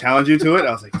soon as I challenged you to it,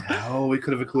 I was like, "No, we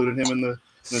could have included him in the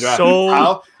draft."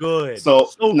 So good.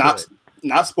 So good. Not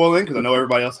spoiling because I know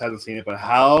everybody else hasn't seen it, but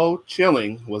how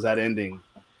chilling was that ending?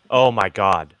 Oh my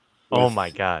god. Oh my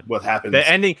god! What happened? The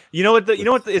ending. You know what?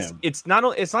 It's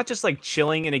not just like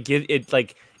chilling, and it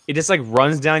just like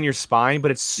runs down your spine, but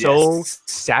it's so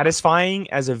satisfying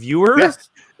as a viewer. Yes,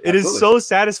 it is so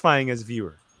satisfying as a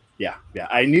viewer. Yeah.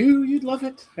 I knew you'd love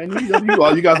it. I knew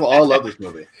you guys will all love this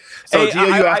movie. So, Gio,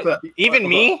 you asked even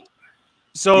me.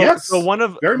 So one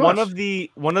of the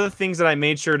things that I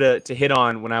made sure to hit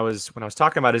on when I was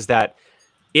talking about is that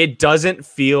it doesn't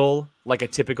feel like a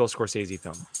typical Scorsese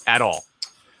film at all.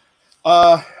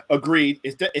 Agreed.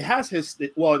 It has his,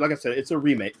 well, like I said, it's a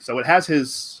remake, so it has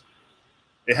his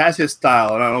it has his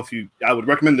style, and I don't know if you. I would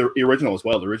recommend the original as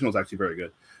well. The original is actually very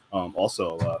good.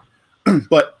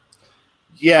 But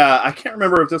yeah, I can't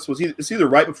remember if this was it's either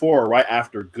right before or right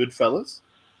after Goodfellas.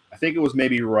 I think it was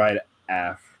maybe right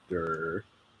after.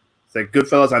 It's like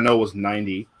Goodfellas, I know was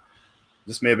 90.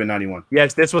 This may have been 91.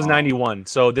 Yes, this was 91.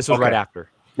 So this was right after.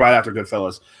 Right after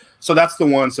Goodfellas. So that's the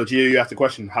one. So Gio, you asked the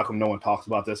question, how come no one talks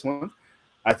about this one?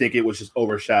 I think it was just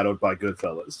overshadowed by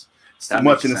Goodfellas. That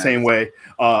much in the same way.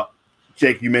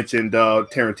 Jake, you mentioned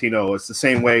Tarantino. It's the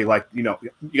same way, like, you know,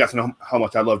 you guys know how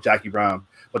much I love Jackie Brown,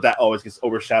 but that always gets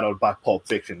overshadowed by Pulp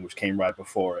Fiction, which came right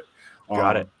before it.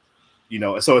 Got it. You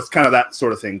know, so it's kind of that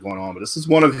sort of thing going on. But this is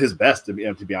one of his best, to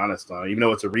be honest, even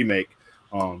though it's a remake.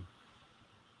 And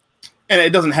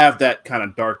it doesn't have that kind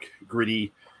of dark,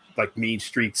 gritty, like Mean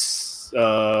Streets.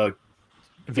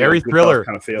 Very thriller.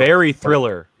 Kind of feel. Very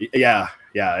thriller. Yeah.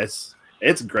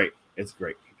 It's great. It's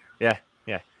great. Yeah.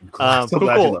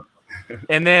 Cool.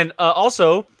 And then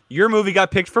also, your movie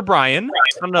got picked for Brian.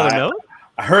 On another note.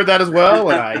 I heard that as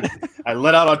well, and I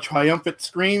let out a triumphant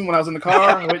scream when I was in the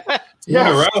car. I went, in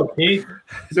a row, Pete.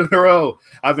 In a row.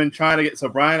 I've been trying to get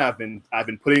Brian. I've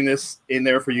been putting this in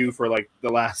there for you for like the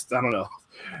last at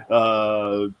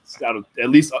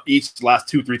least each last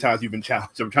 2-3 times you've been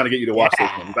challenged. I'm trying to get you to watch this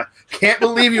one. I can't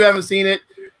believe you haven't seen it.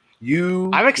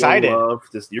 I'm excited.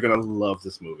 You're gonna love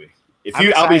this movie.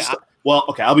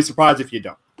 I'll be surprised if you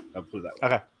don't. I'll put it that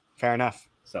way. Okay, fair enough.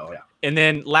 So yeah. And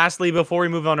then lastly, before we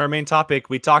move on to our main topic,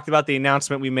 we talked about the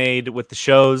announcement we made with the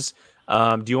shows.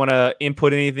 Do you want to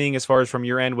input anything as far as from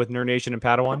your end with Nerd Nation and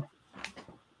Padawan?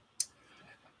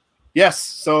 Yes.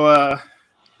 So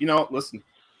listen,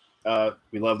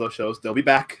 we love those shows. They'll be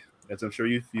back, as I'm sure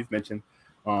you've mentioned.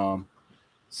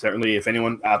 Certainly, if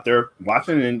anyone out there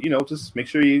watching, and just make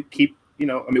sure you keep.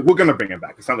 We're gonna bring them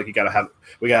back. It's not like we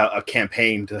got a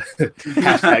campaign to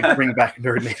hashtag bring back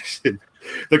Nerd Nation.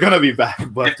 They're gonna be back,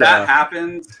 but if that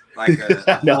happens, like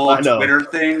a whole Twitter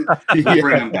thing, we'll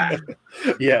bring them back.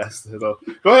 Yes, so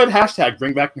go ahead, hashtag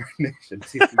bring back Nerd Nation.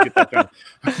 See if we get that done.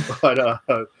 But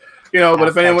but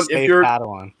if anyone, if you're,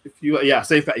 Padawan.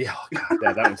 Safe. Yeah, oh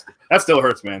God, that still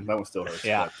hurts, man. That one still hurts.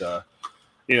 Yeah.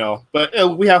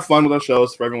 But we have fun with those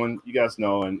shows for everyone. You guys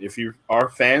know, and if you are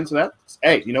fans of that,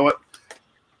 hey, you know what?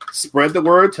 Spread the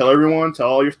word. Tell everyone. Tell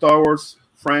all your Star Wars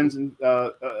friends and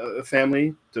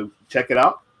family to check it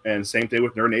out. And same thing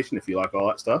with Nerd Nation. If you like all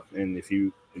that stuff, and if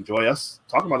you enjoy us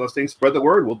talking about those things, spread the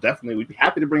word. We'd be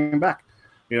happy to bring them back.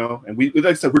 And we like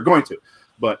I said, we're going to,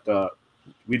 but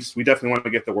we definitely want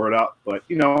to get the word out. But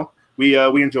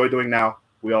we enjoy doing now.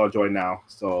 We all enjoy now.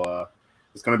 So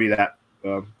it's going to be that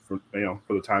for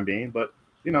the time being. But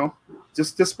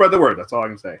just spread the word. That's all I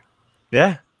can say.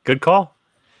 Yeah, good call.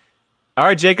 All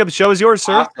right, Jacob, the show is yours,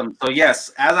 sir. Awesome. So,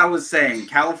 yes, as I was saying,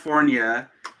 California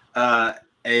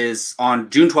is on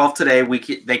June 12th today.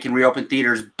 They can reopen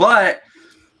theaters. But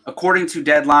according to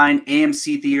Deadline,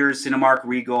 AMC Theaters, Cinemark,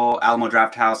 Regal, Alamo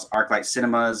Drafthouse, ArcLight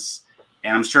Cinemas,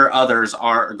 and I'm sure others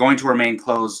are going to remain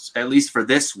closed, at least for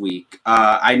this week.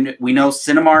 We know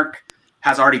Cinemark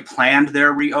has already planned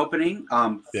their reopening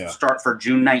start for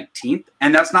June 19th.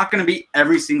 And that's not going to be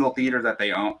every single theater that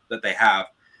they have.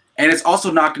 And it's also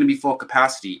not going to be full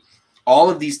capacity. All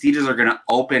of these theaters are going to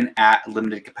open at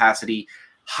limited capacity,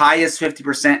 highest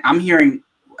 50%. I'm hearing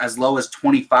as low as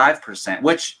 25%,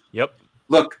 which,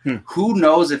 look, who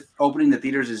knows if opening the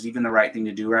theaters is even the right thing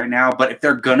to do right now. But if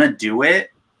they're going to do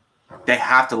it, they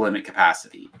have to limit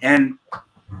capacity. And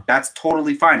that's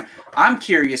totally fine. I'm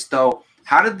curious, though,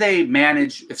 how did they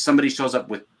manage if somebody shows up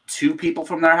with 2 people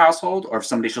from their household or if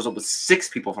somebody shows up with 6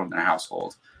 people from their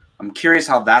household? I'm curious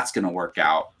how that's going to work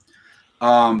out.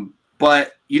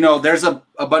 But there's a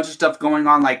bunch of stuff going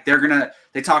on. Like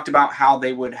they talked about how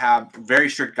they would have very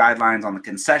strict guidelines on the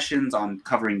concessions, on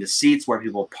covering the seats where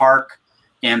people park,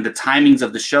 and the timings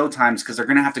of the show times, because they're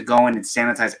going to have to go in and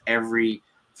sanitize every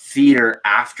theater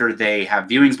after they have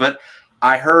viewings. But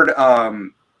I heard,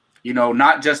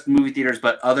 not just movie theaters,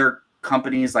 but other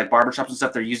companies like barbershops and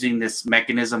stuff, they're using this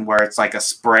mechanism where it's like a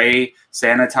spray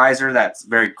sanitizer that's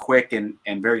very quick and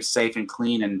very safe and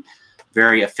clean and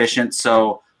very efficient.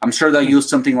 So I'm sure they'll use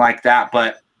something like that.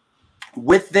 But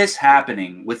with this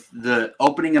happening, with the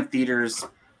opening of theaters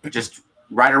just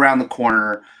right around the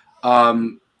corner,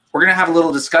 we're going to have a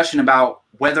little discussion about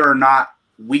whether or not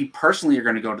we personally are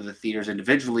going to go to the theaters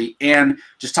individually and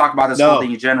just talk about this whole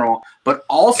thing in general. But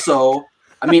also,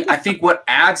 I think what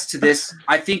adds to this,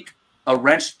 I think a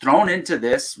wrench thrown into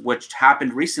this, which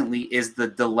happened recently, is the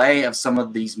delay of some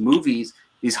of these movies,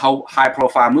 these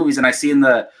high-profile movies. And I see in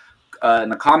the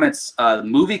comments, the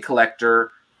Movie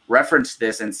Collector referenced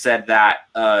this and said that,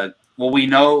 we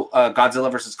know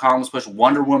Godzilla vs. Kong was pushed,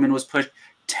 Wonder Woman was pushed,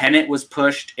 Tenet was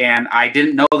pushed, and I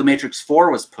didn't know The Matrix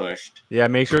 4 was pushed. Yeah,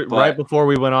 make sure right before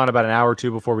we went on, about an hour or two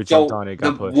before we jumped on, it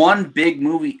got pushed. One big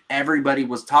movie everybody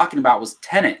was talking about was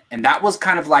Tenet, and that was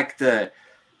kind of like the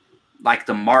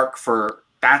mark for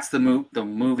that's the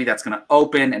movie that's going to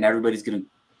open and everybody's going to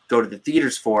go to the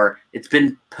theaters for. It's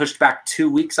been pushed back 2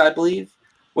 weeks, I believe,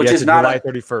 which is not July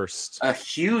 31st. A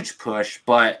huge push,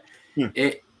 but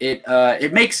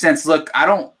it makes sense. Look, I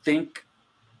don't think.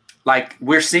 Like,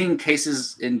 we're seeing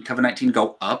cases in COVID-19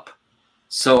 go up.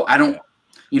 So I don't,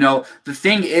 the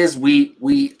thing is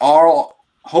we are,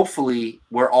 hopefully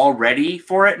we're all ready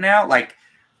for it now. Like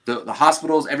the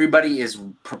hospitals, everybody is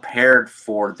prepared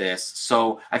for this.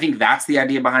 So I think that's the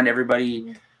idea behind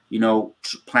everybody,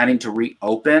 planning to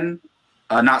reopen.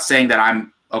 Not saying that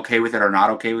I'm okay with it or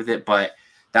not okay with it, but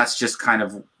that's just kind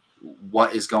of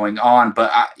what is going on.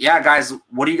 But yeah, guys,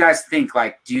 what do you guys think?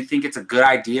 Like, do you think it's a good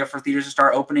idea for theaters to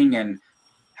start opening, and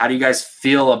how do you guys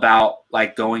feel about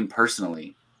like going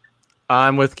personally?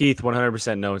 I'm with Keith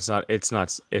 100%. No, it's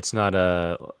not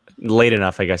late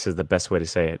enough, I guess is the best way to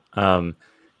say it.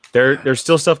 There's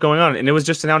still stuff going on, and it was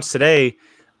just announced today.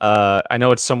 I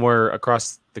know it's somewhere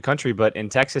across the country, but in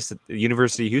Texas, at the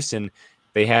University of Houston,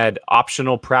 they had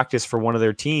optional practice for one of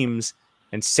their teams,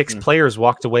 and 6 players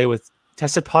walked away with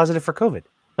tested positive for COVID.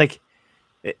 Like,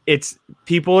 it's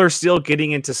people are still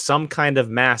getting into some kind of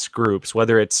mass groups,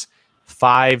 whether it's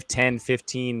 5, 10,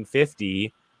 15,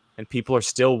 50, and people are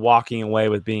still walking away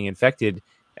with being infected.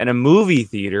 And a movie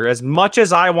theater, as much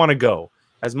as I want to go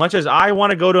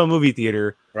to a movie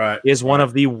theater, is one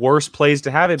of the worst places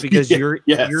to have it, because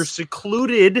you're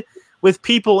secluded with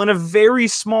people in a very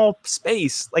small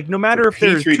space. Like, no matter if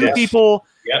there's 2 people,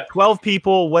 12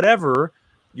 people, whatever,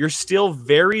 you're still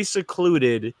very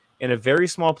secluded in a very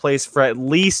small place for at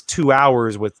least 2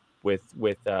 hours with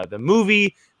the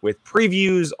movie, with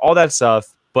previews, all that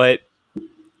stuff. But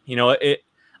I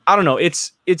don't know.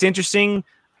 It's interesting.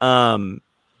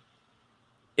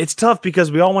 It's tough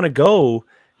because we all want to go,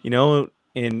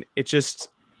 and it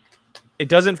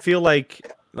doesn't feel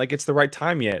like it's the right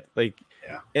time yet.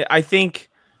 I think,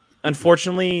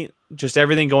 unfortunately, just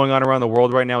everything going on around the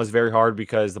world right now is very hard,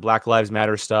 because the Black Lives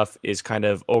Matter stuff is kind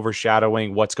of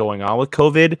overshadowing what's going on with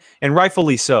COVID, and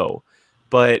rightfully so.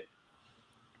 But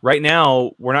right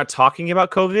now, we're not talking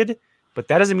about COVID, but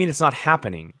that doesn't mean it's not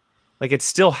happening. Like, it's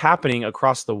still happening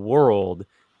across the world,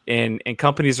 and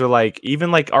companies are like,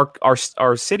 even like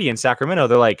our city in Sacramento,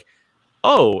 they're like,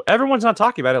 oh, everyone's not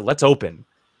talking about it, let's open.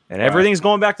 And everything's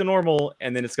going back to normal,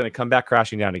 and then it's going to come back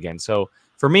crashing down again. So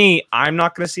for me, I'm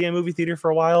not going to see a movie theater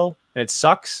for a while, and it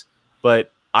sucks,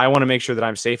 but I want to make sure that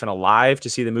I'm safe and alive to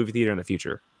see the movie theater in the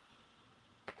future.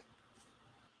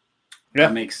 Yeah,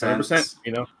 that makes sense.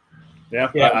 100%,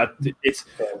 it's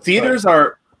theaters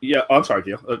are. Yeah, I'm sorry,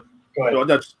 Gio.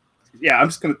 I'm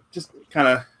just gonna kind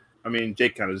of. I mean,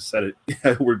 Jake kind of just said it.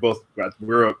 We're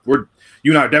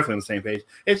you and I are definitely on the same page.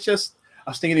 It's just,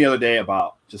 I was thinking the other day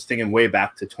about just thinking way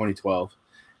back to 2012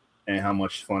 and how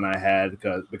much fun I had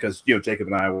because Jacob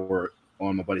and I were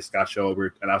on my buddy Scott's show,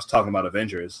 and I was talking about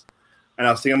Avengers, and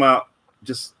I was thinking about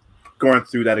just going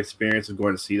through that experience of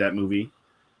going to see that movie,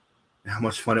 and how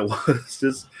much fun it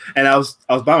was. And I was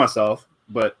by myself,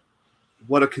 but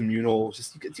what a communal!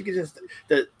 You could just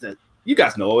you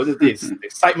guys know the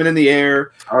excitement in the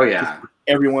air. Oh yeah,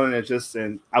 everyone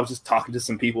and I was just talking to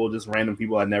some people, just random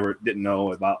people I didn't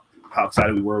know about how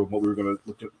excited we were, what we were going to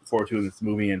look forward to in this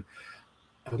movie, and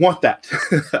I want that.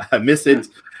 I miss it.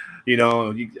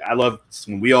 I love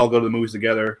when we all go to the movies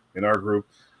together in our group.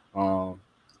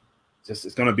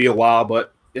 It's going to be a while,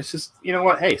 but it's just,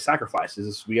 what? Hey,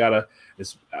 sacrifices. We gotta.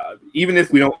 Even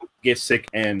if we don't get sick,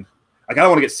 and I don't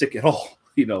want to get sick at all.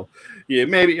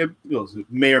 Maybe it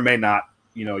may or may not.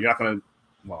 You're not going to.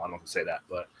 Well, I don't want to say that,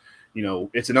 but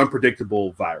it's an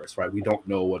unpredictable virus, right? We don't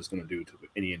know what it's going to do to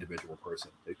any individual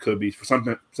person. It could be for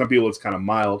some people it's kind of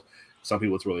mild, some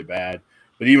people it's really bad.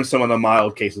 But even some of the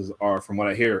mild cases are, from what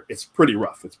I hear, it's pretty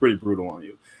rough. It's pretty brutal on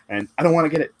you. And I don't want to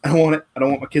get it. I don't want it. I don't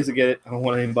want my kids to get it. I don't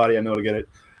want anybody I know to get it.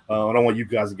 I don't want you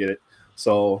guys to get it.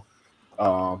 So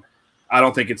I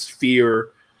don't think it's fear,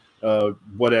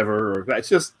 whatever.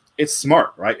 It's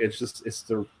smart, right? It's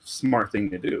the smart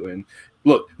thing to do. And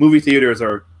look, movie theaters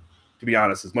are, to be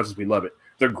honest, as much as we love it,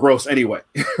 they're gross anyway,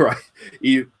 right?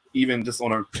 Even just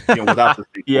on without the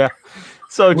thing. Yeah,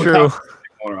 so true.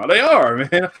 They are,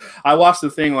 man. I watched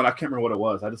the thing I can't remember what it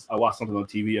was. I watched something on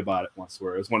TV about it once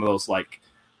where it was one of those like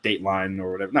Dateline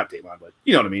or whatever, not Dateline, but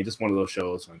you know what I mean, just one of those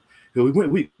shows. And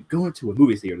we go into a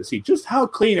movie theater to see just how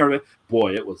clean are they.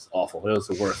 Boy, it was awful. It was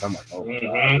the worst. I'm like, oh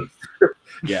God.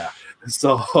 Yeah.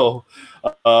 So,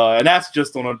 and that's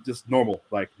just on a just normal,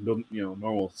 like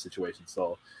normal situation.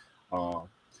 So,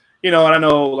 and I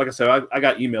know, like I said, I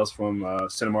got emails from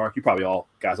Cinemark. You probably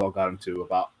guys all got them too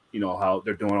about how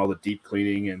they're doing all the deep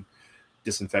cleaning and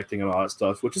disinfecting and all that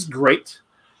stuff, which is great.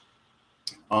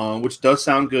 Which does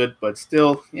sound good, but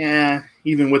still,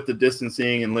 even with the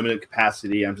distancing and limited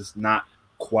capacity, I'm just not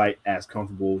quite as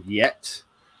comfortable yet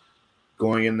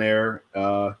going in there,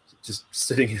 just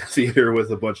sitting in a theater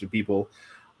with a bunch of people,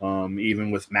 even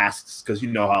with masks, because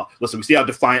we see how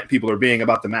defiant people are being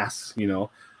about the masks,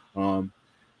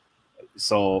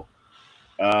 So,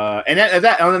 and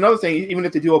that on another thing, even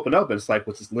if they do open up, it's like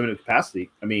with this limited capacity,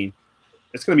 I mean,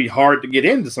 it's going to be hard to get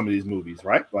into some of these movies,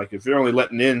 right? Like if you're only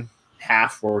letting in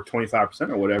half or 25%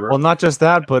 or whatever. Well, not just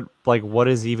that, but like what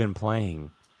is even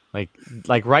playing? Like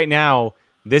right now,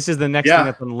 this is the next thing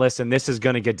that's on the list, and this is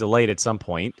going to get delayed at some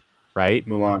point, right?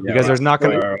 Mulan, because they're not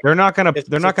going to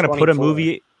put a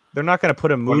movie. They're not going to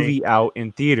put a movie out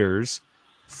in theaters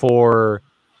for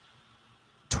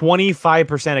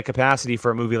 25% of capacity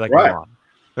for a movie like Mulan.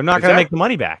 They're not going to make the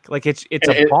money back. Like it's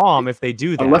a bomb if they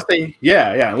do that. Unless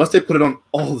they put it on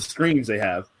all the screens they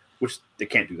have, which they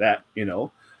can't do that,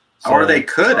 So, or they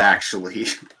could actually.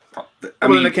 I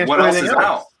mean, what else is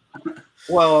out?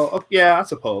 Well, yeah, I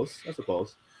suppose. For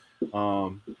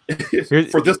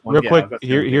this one, real quick,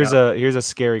 here's a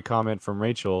scary comment from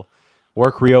Rachel.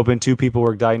 Work reopened. 2 people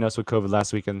were diagnosed with COVID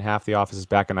last week, and half the office is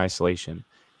back in isolation.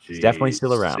 It's definitely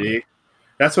still around. See?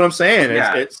 That's what I'm saying.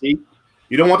 Yeah. See,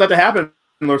 you don't want that to happen.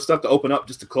 There's stuff to open up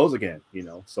just to close again.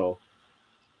 So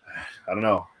I don't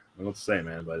know. I don't know what to say,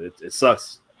 man, but it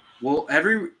sucks. Well,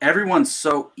 everyone's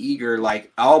so eager,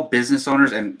 like all business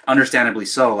owners, and understandably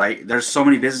so. Like there's so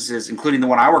many businesses, including the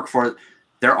one I work for,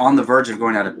 they're on the verge of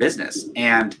going out of business.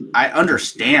 And I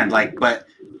understand, but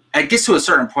it gets to a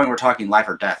certain point we're talking life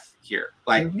or death here.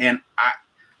 And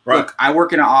look, I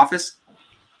work in an office.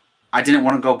 I didn't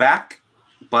want to go back,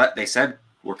 but they said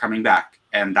we're coming back,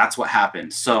 and that's what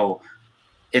happened. So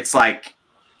it's like,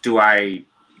 do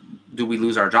we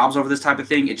lose our jobs over this type of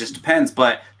thing? It just depends.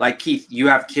 But like Keith, you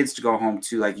have kids to go home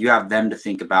to, like you have them to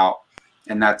think about,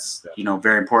 and that's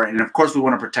very important. And of course, we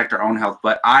want to protect our own health.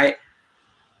 But I'm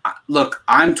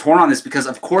torn on this because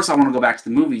of course I want to go back to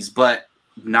the movies, but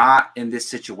not in this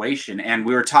situation. And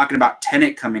we were talking about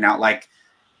Tenet coming out. Like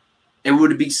it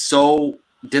would be so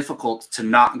difficult to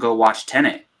not go watch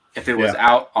Tenet if it was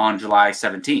out on July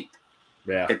 17th.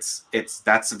 Yeah,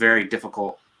 that's a very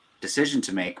difficult decision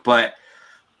to make, but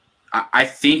I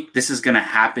think this is going to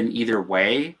happen either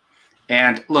way.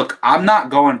 And look, I'm not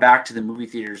going back to the movie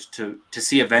theaters to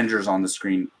see Avengers on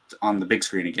the big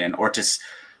screen again, or to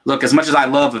look, as much as I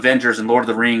love Avengers and Lord of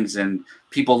the Rings and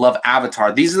people love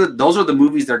Avatar, those are the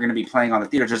movies that are going to be playing on the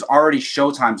theaters. There's already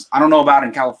showtimes. I don't know about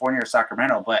in California or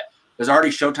Sacramento, but there's already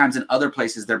showtimes in other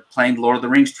places. They're playing Lord of the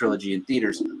Rings trilogy in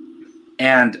theaters.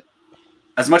 And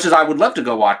as much as I would love to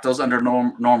go watch those under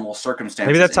normal circumstances.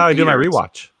 Maybe that's how I do my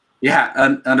rewatch. Yeah,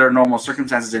 under normal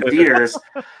circumstances in theaters,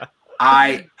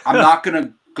 I'm not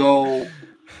gonna go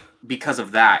because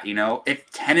of that.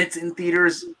 If Tenet's in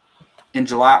theaters on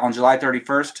July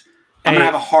 31st, I'm gonna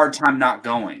have a hard time not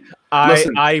going. I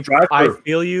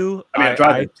feel you.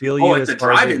 I feel you as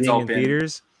far as it being in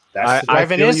theaters. I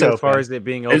feel you as far as it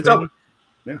being open.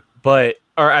 Yeah. But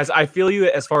I feel you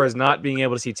as far as not being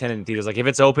able to see Tenet in theaters. Like if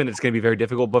it's open, it's gonna be very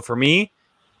difficult. But for me,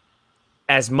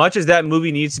 as much as that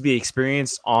movie needs to be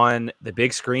experienced on the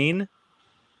big screen,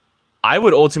 I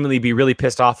would ultimately be really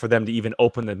pissed off for them to even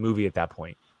open the movie at that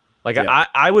point. Like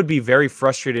I would be very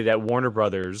frustrated at Warner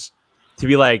Brothers to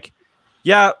be like,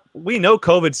 yeah, we know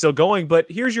COVID's still going, but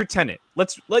here's your Tenet.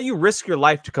 Let's let you risk your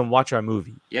life to come watch our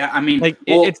movie. Yeah, I mean,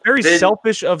 it's very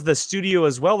selfish of the studio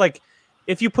as well. Like,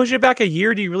 if you push it back a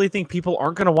year, do you really think people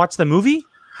aren't going to watch the movie?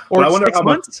 Or 6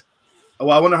 months?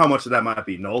 Well, I wonder how much of that might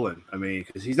be Nolan. I mean,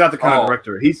 because he's not the kind of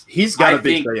director. He's got a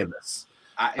big say in this.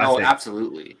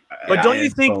 Absolutely. But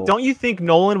don't you think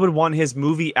Nolan would want his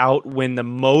movie out when the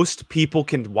most people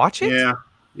can watch it?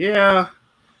 Yeah.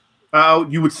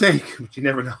 You would think, but you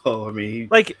never know. I mean,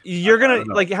 you're gonna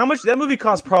how much that movie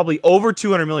cost? Probably over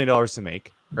 $200 million to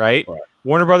make, right?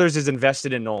 Warner Brothers is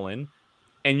invested in Nolan,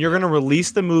 and you're gonna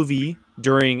release the movie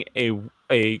during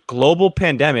a global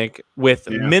pandemic with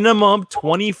minimum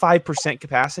 25%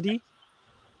 capacity.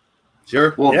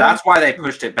 Sure. Well, that's why they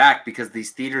pushed it back, because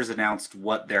these theaters announced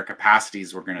what their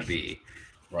capacities were going to be.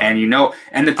 Right.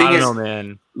 And the thing is,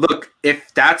 man. Look,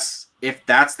 if that's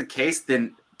the case,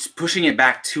 then pushing it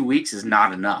back 2 weeks is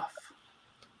not enough.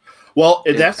 Well,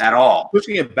 that's at all.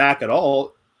 pushing it back at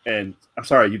all. And I'm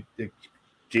sorry,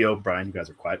 Gio, Brian, you guys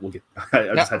are quiet. We'll get.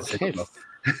 I just had to say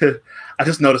something. I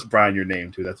just noticed Brian, your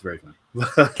name too. That's very funny.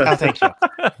 Oh, thank you.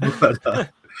 but,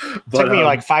 Took me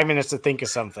like 5 minutes to think of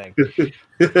something.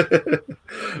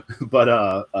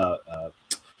 but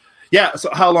yeah.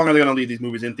 So how long are they going to leave these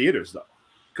movies in theaters though?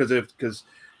 Because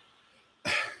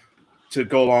to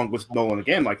go along with Nolan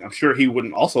again, like I'm sure he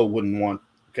wouldn't want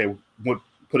would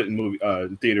put it in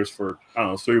in theaters for I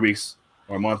don't know 3 weeks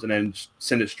or a month and then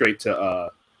send it straight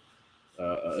to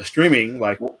streaming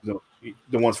like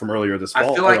the ones from earlier this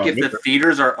fall. I feel like if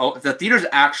the theaters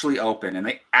actually open and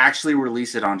they actually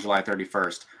release it on July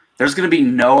 31st, there's going to be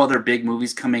no other big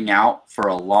movies coming out for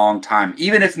a long time.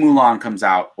 Even if Mulan comes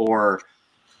out or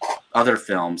other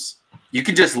films, you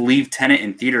could just leave Tenet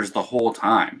in theaters the whole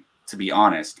time, to be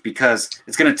honest, because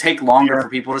it's going to take longer for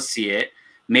people to see it.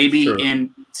 Maybe in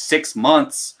 6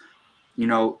 months,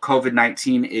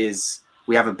 COVID-19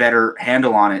 we have a better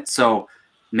handle on it. So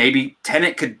maybe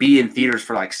Tenet could be in theaters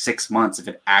for like 6 months if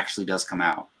it actually does come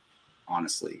out,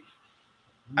 honestly.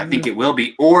 I think it will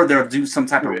be. Or they'll do some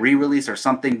type of re-release or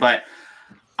something. But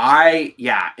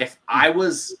if I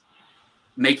was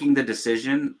making the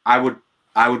decision, I would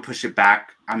push it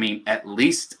back. I mean, at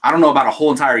least, I don't know about a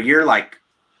whole entire year, like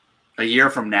a year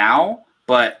from now,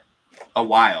 but a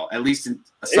while, at least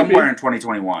somewhere in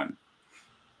 2021.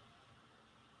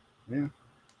 Yeah.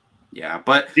 Yeah.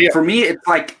 But for me, it's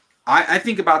like, I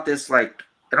think about this like,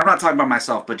 and I'm not talking about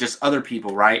myself, but just other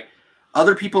people, right?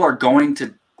 Other people are going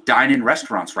to dine-in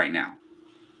restaurants right now.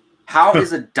 How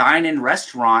is a dine-in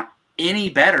restaurant any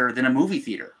better than a movie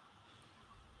theater?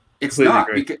 It's not.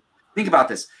 Think about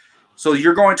this. So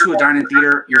you're going to a dine-in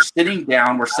theater, you're sitting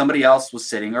down where somebody else was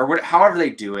sitting, or however they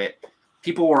do it.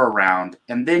 People were around,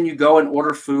 and then you go and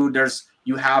order food.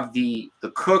 You have the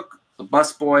cook, the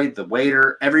busboy, the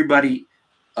waiter, everybody.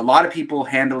 A lot of people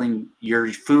handling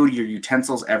your food, your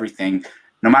utensils, everything,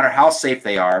 no matter how safe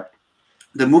they are.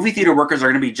 The movie theater workers are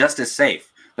going to be just as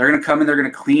safe. They're going to come in, they're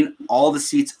going to clean all the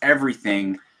seats,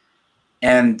 everything.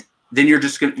 And then you're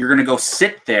going to go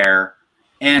sit there.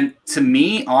 And to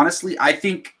me, honestly, I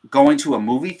think going to a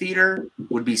movie theater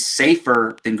would be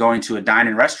safer than going to a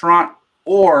dine-in restaurant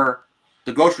or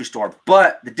the grocery store.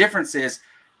 But the difference is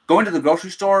going to the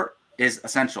grocery store is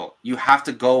essential. You have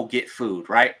to go get food,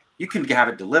 right? You can have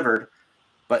it delivered,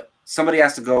 but somebody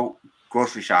has to go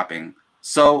grocery shopping.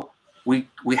 So we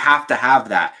have to have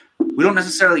that. We don't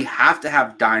necessarily have to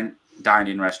have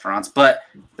dine-in restaurants, but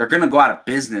they're going to go out of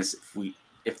business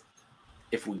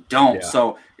if we don't. Yeah.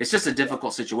 So it's just a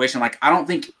difficult situation. Like, I don't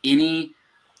think any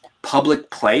public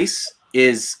place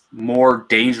is more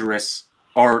dangerous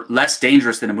or less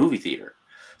dangerous than a movie theater.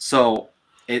 So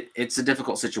it's a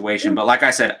difficult situation. But like I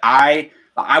said, I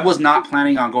was not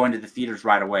planning on going to the theaters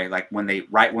right away, like when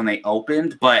they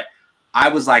opened, but I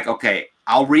was like, okay,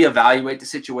 I'll reevaluate the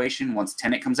situation once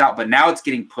Tenet comes out, but now it's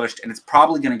getting pushed and it's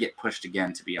probably going to get pushed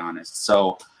again, to be honest.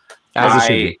 So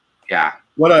definitely.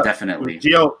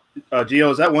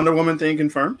 Gio, is that Wonder Woman thing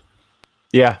confirmed?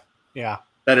 Yeah.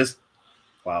 That is,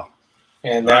 wow.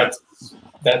 And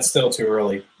that's still too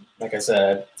early. Like I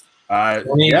said,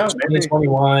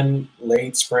 2021,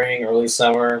 late spring, early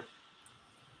summer.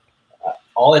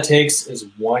 All it takes is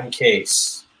one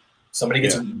case. Somebody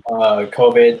gets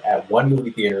COVID at one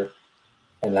movie theater,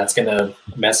 and that's going to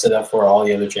mess it up for all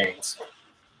the other chains.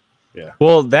 Yeah.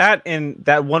 Well, that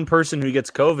one person who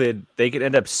gets COVID, they could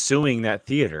end up suing that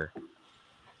theater.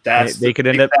 They could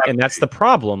end up, and that's the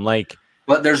problem. Like,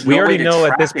 but we already know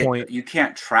at this point you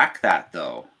can't track that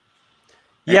though.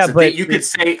 But you could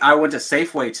say I went to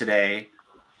Safeway today,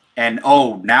 and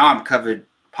now I'm COVID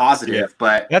positive. Yeah.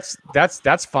 But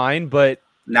that's fine. But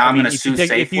now I'm going to sue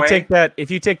Safeway.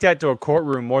 If you take that to a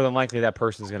courtroom, more than likely that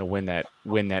person's going to win that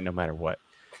no matter what.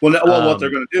 Well, what they're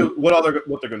going to do, what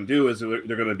they're going to do is they're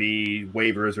going to be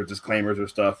waivers or disclaimers or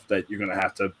stuff that you're going to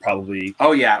have to probably.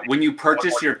 Oh yeah, when you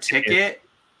purchase your ticket,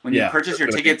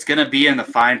 it's going to be in the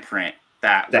fine print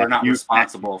that we're not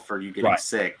responsible for you getting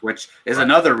sick, which is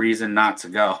another reason not to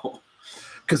go.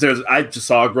 Because I just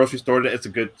saw a grocery store. That's a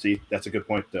good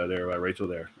point there, Rachel.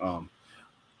 There,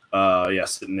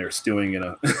 sitting there stewing in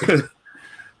a,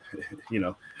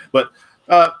 but.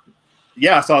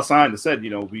 I saw a sign that said,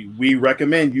 we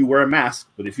recommend you wear a mask,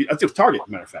 but if you, it was Target, as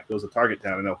a matter of fact, it was a Target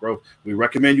down in Elk Grove. We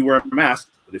recommend you wear a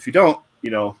mask, but if you don't,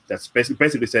 that's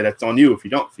basically say that's on you if you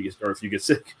don't, if you get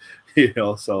sick,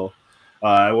 So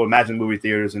I will imagine movie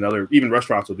theaters and even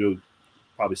restaurants will do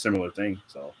probably similar thing.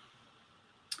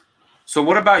 So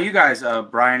what about you guys,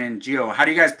 Brian and Gio? How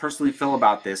do you guys personally feel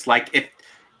about this? Like,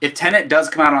 if Tenet does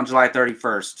come out on July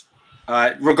 31st,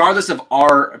 regardless of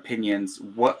our opinions,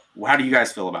 how do you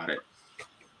guys feel about it?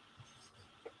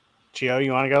 Gio,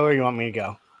 you want to go or you want me to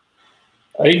go?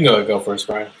 You can go first,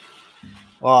 Brian.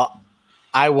 Well,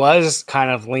 I was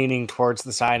kind of leaning towards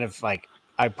the side of like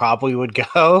I probably would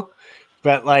go,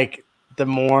 but like the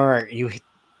more you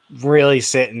really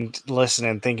sit and listen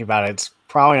and think about it, it's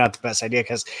probably not the best idea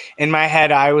because in my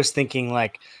head I was thinking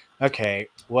like, okay,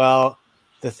 well,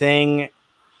 the thing.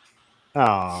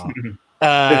 Oh,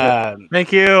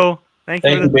 Thank you for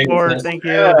the support. Big Thank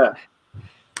you. Yeah.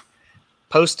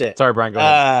 Post it. Sorry, Brian. Go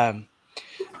ahead.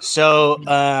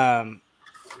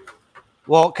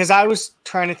 Well, because I was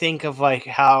trying to think of like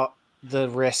how the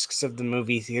risks of the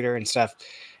movie theater and stuff,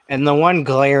 and the one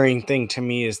glaring thing to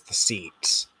me is the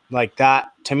seats. Like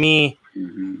that, to me,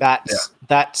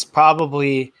 that's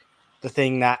probably the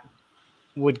thing that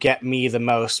would get me the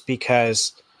most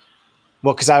because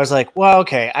I was like, well,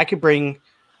 okay, I could bring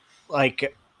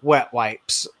like wet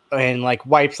wipes and like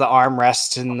wipe the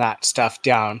armrests and that stuff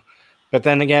down, but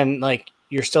then again, like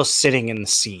you're still sitting in the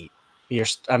seat.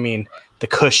 The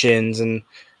cushions and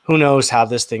who knows how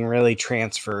this thing really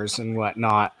transfers and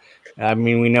whatnot. I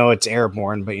mean, we know it's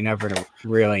airborne, but you never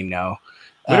really know.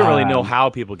 We don't really know how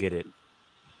people get it.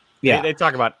 Yeah. They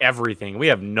talk about everything. We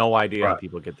have no idea how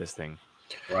people get this thing.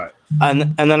 Right.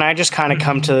 And then I just kind of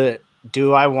come to,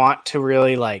 do I want to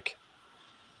really like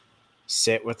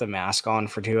sit with a mask on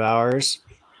for 2 hours?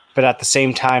 But at the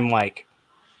same time, like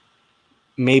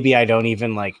maybe I don't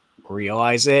even like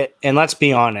realize it. And let's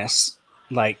be honest,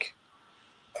 like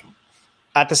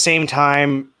at the same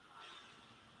time,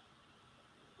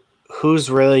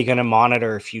 who's really going to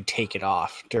monitor if you take it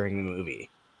off during the movie?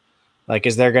 Like,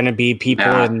 is there going to be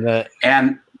people in the...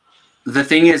 And the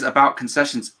thing is about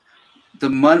concessions, the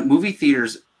movie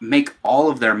theaters make all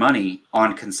of their money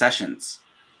on concessions.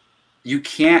 You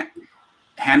can't...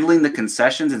 Handling the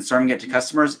concessions and serving it to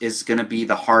customers is going to be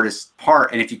the hardest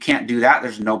part. And if you can't do that,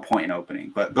 there's no point in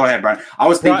opening. But go ahead, Brian. I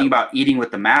was thinking about eating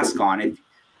with the mask on.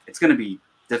 It's going to be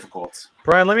difficult.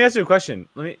 Brian, let me ask you a question.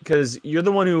 Because you're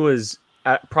the one who was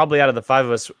probably out of the five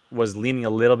of us was leaning a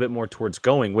little bit more towards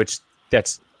going, which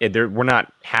we're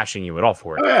not hashing you at all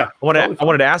for it. Oh, yeah. I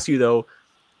wanted to ask you though,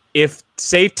 if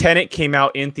say Tenet came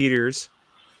out in theaters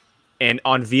and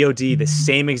on VOD the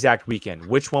same exact weekend,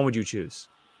 which one would you choose?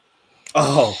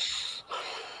 Oh.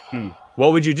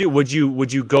 What would you do? Would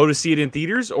you go to see it in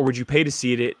theaters or would you pay to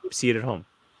see it at home?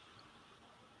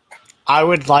 I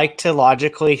would like to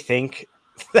logically think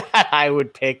that I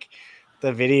would pick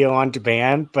the video on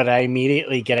demand, but I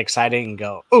immediately get excited and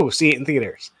go, "Oh, see it in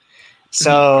theaters."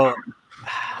 So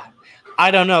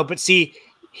I don't know, but see,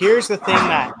 here's the thing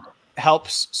that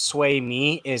helps sway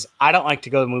me is I don't like to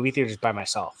go to movie theaters by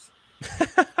myself.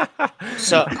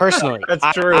 So personally,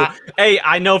 that's true.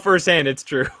 I know firsthand it's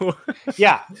true.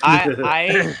 Yeah,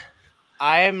 I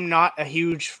am not a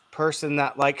huge person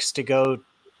that likes to go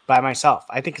by myself.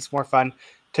 I think it's more fun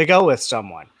to go with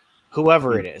someone,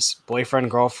 whoever it is, boyfriend,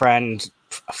 girlfriend,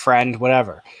 friend,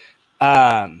 whatever.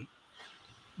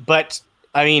 But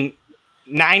I mean,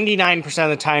 99%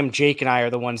 of the time, Jake and I are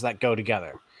the ones that go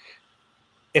together.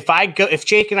 If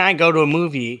Jake and I go to a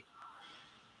movie,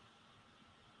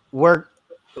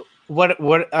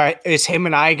 is him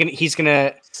and I gonna? He's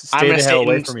gonna stay the hell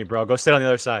away from me, bro. Go sit on the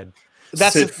other side.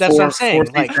 That's what I'm saying.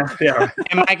 Like,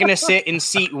 am I gonna sit in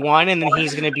seat 1 and then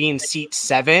he's gonna be in seat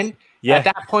 7? Yeah. At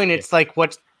that point, it's like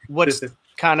what's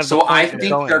kind of. So I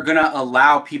think they're gonna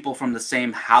allow people from the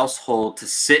same household to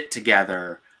sit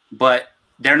together, but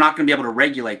they're not gonna be able to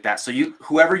regulate that. So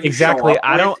whoever you exactly. Show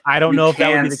up I don't know if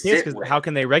that would be the case because how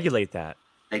can they regulate that?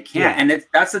 They can't, and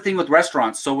that's the thing with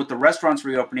restaurants. So with the restaurants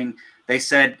reopening, they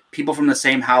said people from the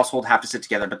same household have to sit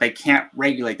together, but they can't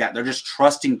regulate that. They're just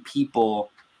trusting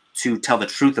people to tell the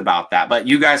truth about that. But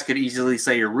you guys could easily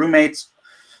say your roommates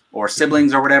or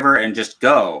siblings or whatever and just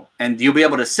go. And you'll be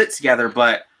able to sit together,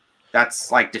 but that's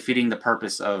like defeating the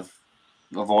purpose of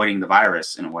avoiding the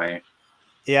virus in a way.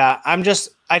 Yeah,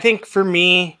 I think for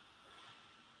me,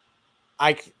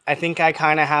 I think I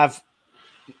kind of have,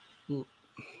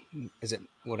 is it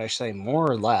what I say,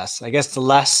 more or less? I guess the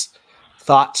less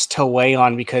thoughts to weigh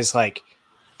on because like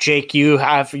Jake, you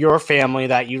have your family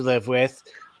that you live with.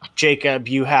 Jacob,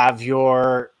 you have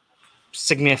your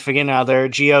significant other.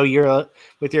 Gio, you're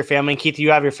with your family. Keith,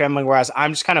 you have your family. Whereas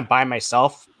I'm just kind of by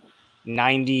myself.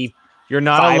 90. You're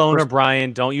not a loner,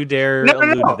 Brian. Don't you dare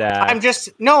allude to that.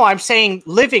 I'm saying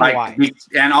living wise.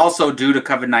 And also due to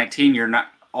COVID-19,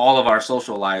 all of our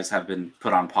social lives have been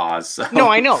put on pause. So. No,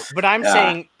 I know, but I'm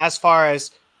saying as far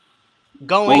as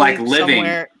going living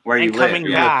somewhere where you and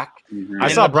coming back. Mm-hmm. I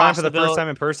saw Brian for the first time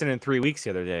in person in 3 weeks the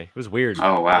other day. It was weird.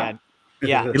 Oh wow.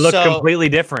 Yeah. He looked completely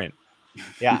different.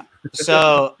 Yeah.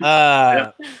 So,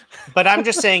 but I'm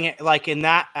just saying it like in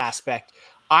that aspect,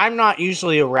 I'm not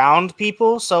usually around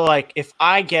people. So like if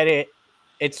I get it,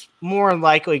 it's more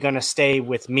likely going to stay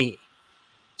with me.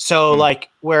 So like,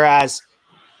 whereas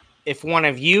if one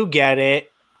of you get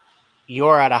it,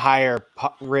 you're at a higher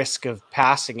risk of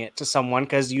passing it to someone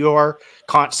because you're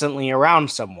constantly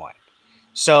around someone.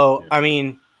 So, I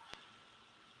mean,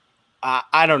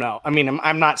 I don't know. I mean,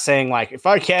 I'm not saying like if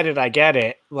I get it, I get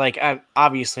it. Like, I'm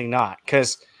obviously not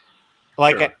because,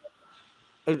 like,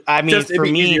 Sure. I mean, Just, for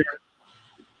me,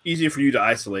 easier for you to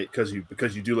isolate because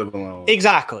you do live alone.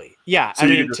 exactly. Yeah. So I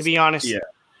you mean, just- to be honest,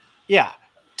 yeah.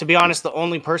 To be honest, the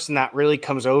only person that really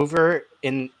comes over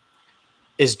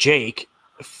is Jake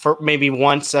for maybe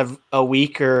once a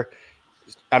week, or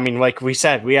I mean, like we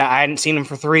said, I hadn't seen him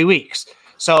for 3 weeks,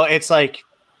 so it's like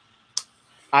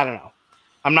I don't know.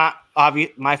 I'm not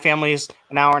obvious. My family is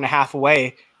an hour and a half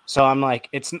away, so I'm like,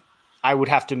 I would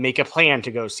have to make a plan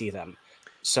to go see them.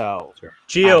 So,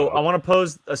 Gio, I want to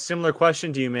pose a similar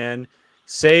question to you, man.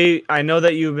 Say, I know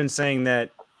that you've been saying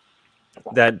that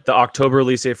the October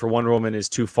release date for Wonder Woman is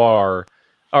too far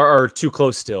or too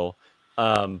close still.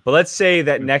 But let's say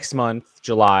that next month,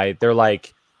 July, they're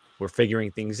like, we're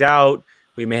figuring things out.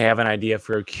 We may have an idea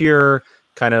for a cure.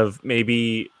 Kind of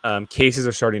maybe cases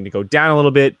are starting to go down a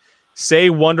little bit. Say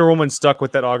Wonder Woman stuck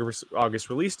with that August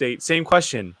release date. Same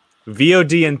question.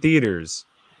 VOD in theaters.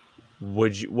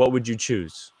 What would you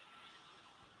choose?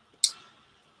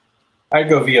 I'd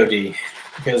go VOD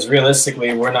because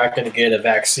realistically, we're not going to get a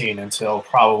vaccine until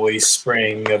probably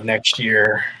spring of next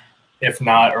year, if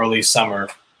not early summer.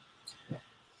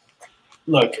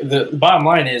 Look, the bottom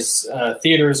line is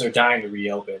theaters are dying to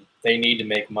reopen. They need to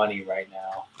make money right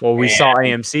now. Well, we saw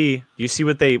AMC. You see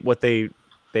what they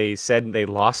said they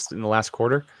lost in the last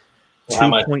quarter?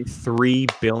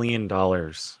 $2.3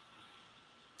 billion.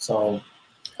 So,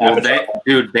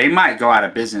 they might go out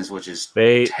of business, which is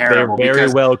terrible. They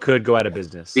very well could go out of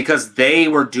business because they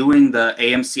were doing the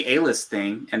AMC A-list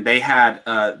thing, and they had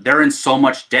they're in so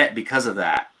much debt because of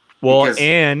that. Well, because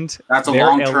and that's a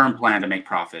long-term plan to make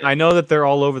profit. I know that they're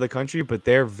all over the country, but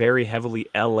they're very heavily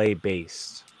LA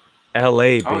based.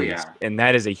 And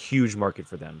that is a huge market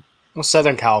for them. Well,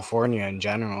 Southern California in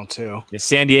general too. Yeah,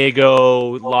 San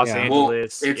Diego, Los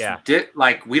Angeles.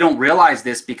 Like we don't realize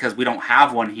this because we don't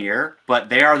have one here, but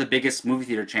they are the biggest movie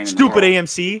theater chain. Stupid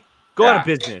AMC, go out of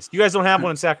business. You guys don't have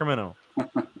one in Sacramento.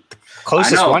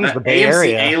 Closest one is the Bay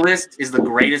Area. AMC A-list is the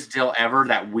greatest deal ever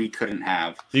that we couldn't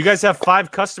have. You guys have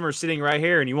 5 customers sitting right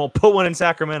here, and you won't put one in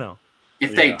Sacramento.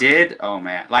 If they did, oh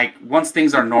man! Like once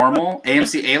things are normal,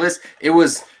 AMC A-list, it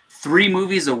was 3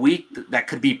 movies a week that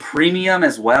could be premium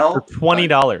as well for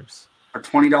 $20 or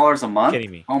 $20 a month.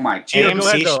 Kidding me? Oh my! Gio, go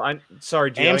ahead, though. I'm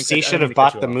sorry, Gio. AMC should have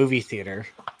bought the movie theater.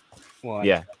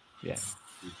 Yeah.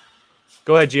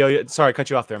 Go ahead, Gio. Sorry, I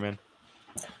cut you off there, man.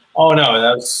 Oh no,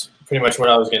 that's pretty much what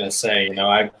I was gonna say. You know,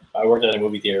 I worked at a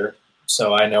movie theater,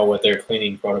 so I know what their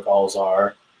cleaning protocols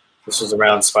are. This was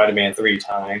around Spider-Man 3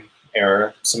 time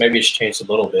era, so maybe it's changed a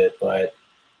little bit, but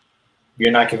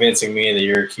you're not convincing me that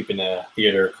you're keeping a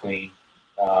theater clean.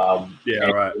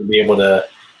 Right. Be able to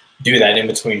do that in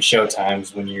between show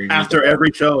times when you're after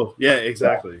every show. Yeah,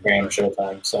 exactly.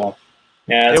 Showtime. So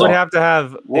yeah, they would have to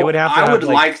have. They would have to have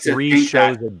like 3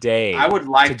 shows a day. I would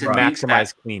like to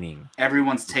maximize cleaning.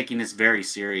 Everyone's taking this very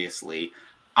seriously.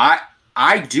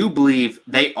 I do believe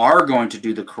they are going to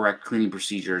do the correct cleaning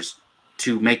procedures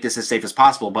to make this as safe as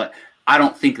possible, but I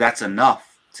don't think that's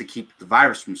enough to keep the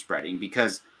virus from spreading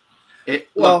because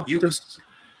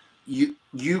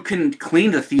you can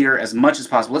clean the theater as much as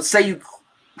possible. Let's say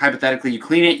hypothetically you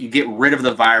clean it, you get rid of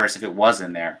the virus if it was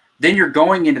in there. Then you're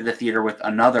going into the theater with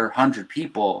another 100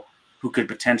 people who could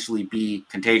potentially be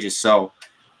contagious. So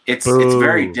it's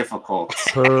very difficult.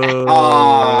 You get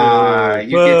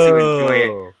to enjoy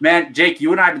it. Man, Jake,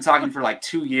 you and I have been talking for like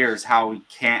 2 years how we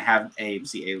can't have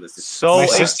AMC A-list. So my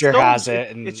sister has it,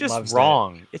 and it's just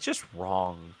wrong. It's just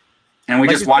wrong. And we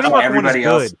just watch everybody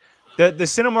else. The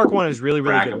Cinemark one is really,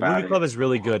 really good. Movie Club is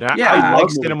really good. I like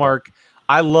Cinemark.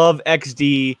 I love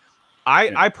XD.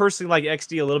 I personally like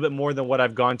XD a little bit more than what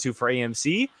I've gone to for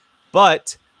AMC,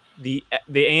 but the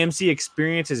AMC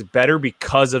experience is better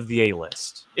because of the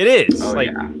A-list. It is.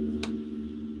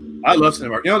 I love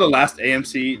Cinemark. You know the last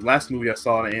movie I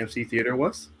saw in an AMC theater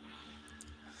was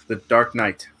The Dark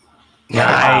Knight.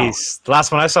 Nice. The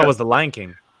last one I saw was The Lion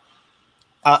King.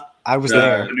 I was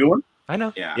there. The new one? I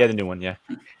know. Yeah, the new one, yeah.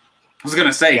 I was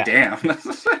gonna say, damn.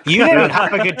 You didn't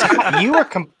have a good time. You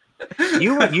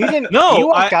didn't. No, you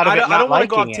walked out of it I don't want to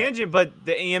go off liking it. tangent, but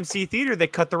the AMC theater, they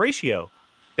cut the ratio.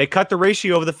 They cut the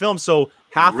ratio of the film, so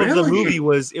half of the Really? movie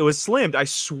was slimmed. I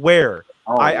swear.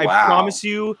 Oh, I wow. promise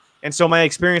you. And so my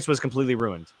experience was completely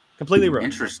ruined. Completely ruined.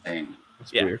 Interesting.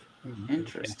 That's Yeah. weird.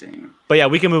 Interesting. But yeah,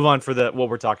 we can move on for what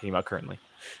we're talking about currently.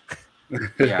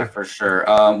 Yeah, for sure.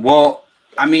 Well,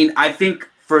 I mean, I think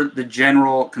for the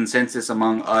general consensus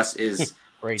among us is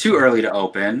too early to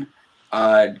open.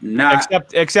 Not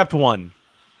Except one.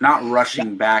 not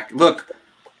rushing back. Look,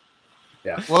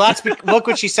 Well, look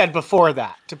what she said before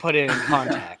that to put it in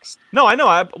context. No, I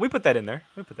know. We put that in there.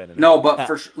 no, but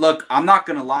look, I'm not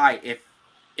gonna lie.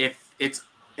 If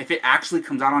it actually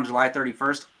comes out on July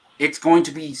 31st, it's going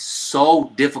to be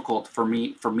so difficult for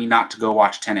me not to go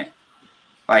watch Tenet.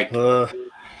 Like,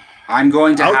 I'm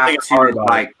going to I was have thinking hard to about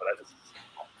like it, but I just-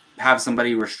 have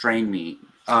somebody restrain me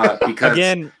because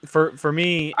Again, for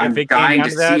me, I'm if it came dying down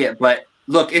to to that, see it. But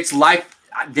look, it's life.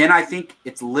 Then I think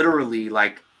it's literally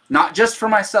like not just for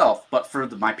myself, but for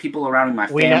my people around me, my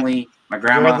family, my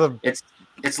grandma.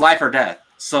 It's life or death.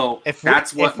 So If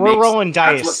that's what we're rolling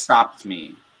that's what dice, stops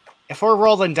me. if we're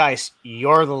rolling dice,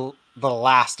 you're the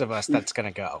last of us that's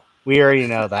gonna go. We already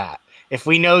know that. If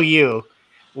we know you,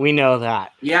 we know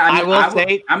that. Yeah, I mean, I will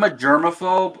say- I'm a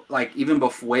germaphobe, like even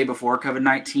way before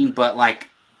COVID-19. But like,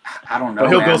 I don't know. But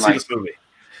he'll man, go see like, this movie.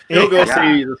 He'll go Yeah.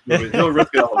 see this movie. He'll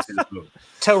risk it all to see this movie.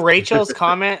 To Rachel's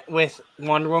comment with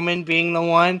Wonder Woman being the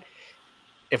one,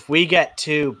 if we get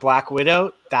to Black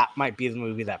Widow, that might be the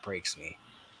movie that breaks me.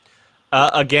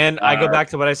 again, I go back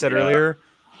to what I said yeah. earlier.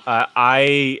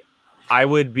 I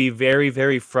would be very,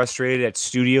 very frustrated at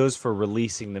studios for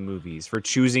releasing the movies, for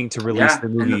choosing to release the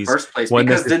in the movies first place, when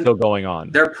because this is then still going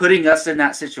on. they're putting us in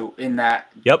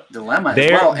that Yep. dilemma as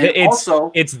They're- well. And it's-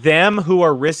 also, It's them who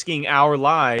are risking our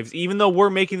lives, even though we're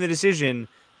making the decision.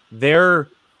 They're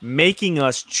making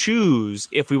us choose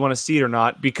if we want to see it or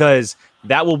not, because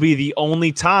that will be the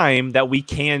only time that we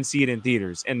can see it in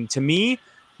theaters. And to me,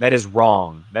 that is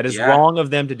wrong. That is Yeah. wrong of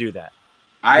them to do that.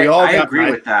 I all got agree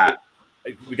with that.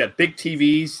 We got big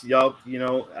TVs, y'all. You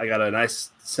know, I got a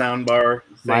nice sound bar.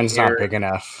 Mine's not big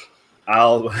enough.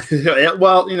 I'll.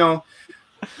 Well, you know,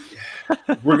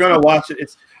 we're gonna watch it.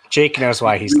 It's Jake knows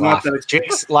why he's You want laughing. that-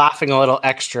 Jake's laughing a little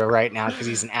extra right now because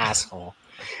he's an asshole.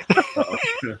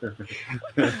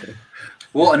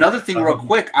 Well, another thing, real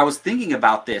quick, I was thinking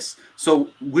about this. So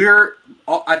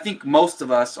I think most of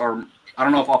us, or I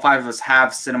don't know if all five of us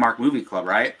have Cinemark Movie Club,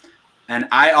 right? And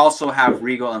I also have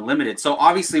Regal Unlimited. So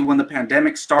obviously, when the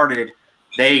pandemic started,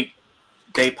 they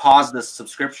paused the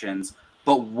subscriptions.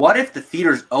 But what if the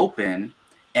theaters open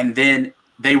and then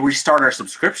they restart our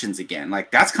subscriptions again? Like,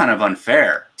 that's kind of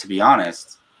unfair, to be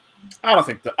honest. I don't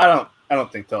think I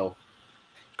don't think they'll.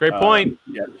 Great point.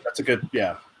 Yeah, that's a good.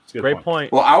 Yeah, it's a good Great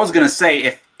point. Well, I was gonna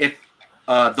say if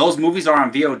those movies are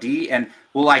on VOD and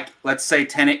let's say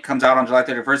Tenet comes out on July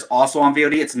 31st, also on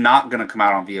VOD. It's not gonna come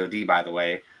out on VOD, by the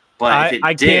way. But if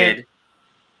it did,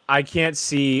 I can't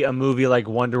see a movie like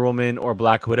Wonder Woman or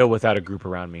Black Widow without a group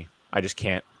around me. I just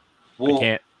can't. well, I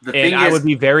can't. the And thing I is, would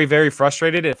be very, very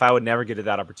frustrated if I would never get to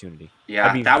that opportunity. I'd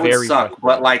yeah, be that would very suck. frustrated.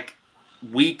 But like,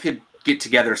 we could get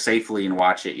together safely and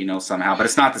watch it, somehow. But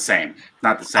it's not the same.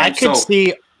 Not the same. I could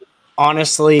see,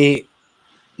 honestly,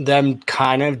 them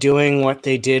kind of doing what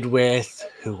they did with,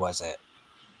 who was it?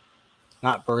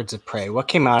 Not Birds of Prey. What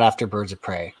came out after Birds of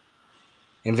Prey?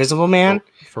 Invisible Man?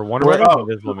 For Wonder Where- Woman, Oh,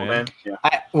 Invisible Man. Yeah.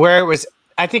 Where it was,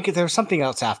 I think there was something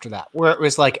else after that, where it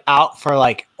was like out for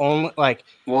like only like,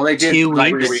 Well, they did 2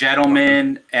 like weeks. The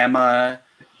Gentleman, Emma,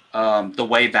 The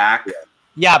Way Back.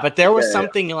 yeah, but there was Yeah, yeah.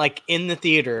 something like in the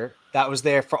theater that was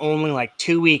there for only like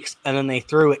 2 weeks, and then they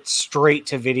threw it straight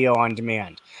to video on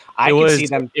demand. I It could was, see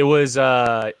them. it was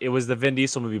the Vin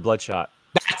Diesel movie Bloodshot.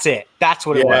 That's it. That's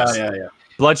what it was. Yeah.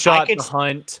 Bloodshot, could The s-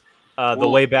 Hunt, The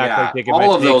Well, Way Back. yeah, like Jacob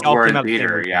all of mentioned, those they all were came in out at the same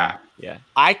theater, time. Yeah.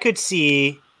 I could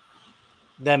see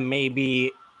them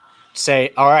maybe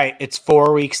say, all right, it's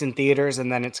 4 weeks in theaters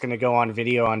and then it's going to go on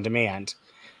video on demand.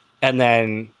 And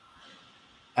then,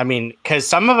 I mean, because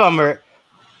some of them are,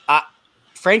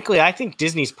 frankly, I think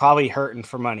Disney's probably hurting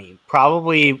for money.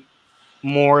 Probably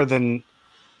more than.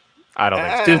 I don't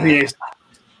think so. Disney is.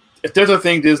 If there's a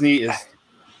thing, Disney is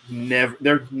never.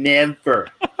 They're never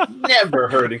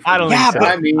hurting. For I don't money. Yeah, think so.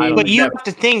 I mean, I don't But you never. have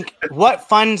to think, what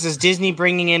funds is Disney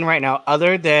bringing in right now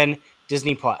other than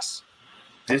Disney Plus?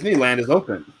 Disneyland is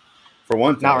open for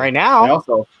one thing. Not right And now.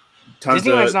 also, tons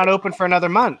Disneyland's of not open for another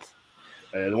month.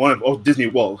 the one. Oh, Disney.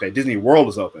 Well, okay, Disney World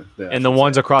is open. Yeah, And the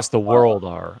ones across the world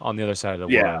are on the other side of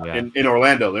the yeah, world. Yeah. in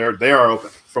Orlando, they are open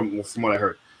from what I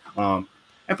heard.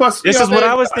 And plus, This you know, is what they-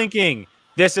 I was thinking.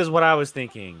 This is what I was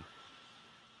thinking.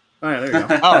 Oh, yeah, there you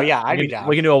go. Oh, yeah, I'd be down.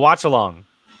 We can do a watch along.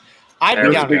 I'd be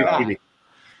There's down a for big that. TV.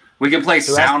 We can play Who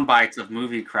has- sound bites of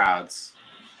movie crowds.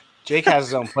 Jake has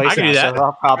his own place I can now, do so that.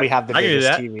 he'll probably have the I can do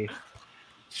biggest that. TV.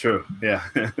 True. Yeah.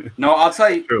 No, I'll tell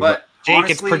you. True, But Jake,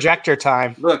 honestly, it's projector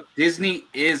time. look, Disney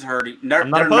is hurting. They're I'm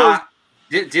not not.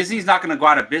 Disney's not going to go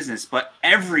out of business, but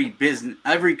every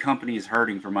company is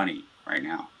hurting for money right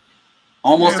now.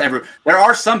 Almost Yeah. every. There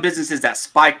are some businesses that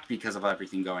spiked because of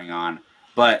everything going on,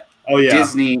 but Oh yeah.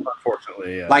 Disney,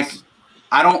 Unfortunately, yeah. like,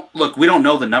 we don't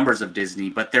know the numbers of Disney,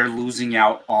 but they're losing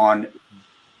out on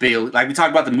like we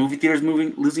talked about the movie theaters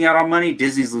losing out on money.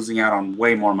 Disney's losing out on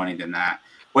way more money than that.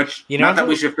 Which, not that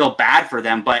we should feel bad for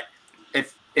them, but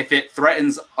if it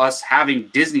threatens us having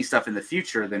Disney stuff in the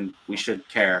future, then we should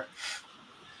care.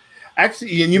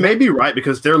 Actually, and you may be right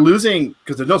because they're losing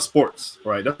because there's no sports,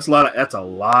 right? That's a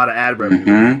lot of ad revenue.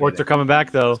 Mhm. Sports are coming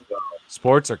back though.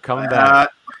 Sports are coming back.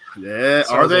 Yeah,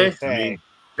 So are they? they say. I mean,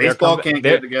 baseball They're can't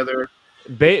get it together.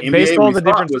 NBA Baseball's we a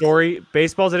different thought was- story.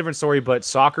 Baseball's a different story, but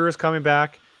soccer is coming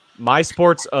back. My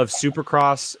sports of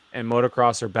Supercross and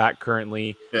motocross are back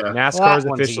currently. Yeah, NASCAR is That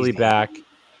one's officially easy. back.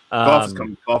 golf is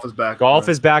coming. Golf is back. Golf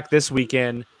right? is back this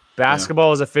weekend.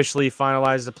 Basketball is officially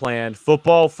finalized the plan.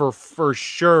 Football for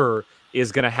sure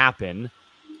is going to happen.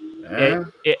 Yeah.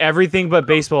 Everything but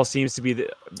baseball seems to be the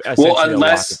Well,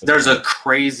 unless there's a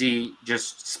crazy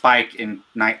just spike in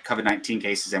COVID-19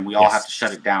 cases and we all Yes. have to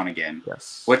shut it down again,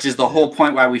 yes, which is the whole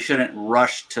point why we shouldn't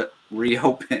rush to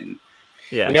reopen.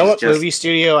 yeah. You know what just movie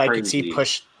studio I could see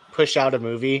crazy. push out a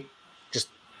movie? Just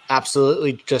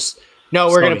absolutely no,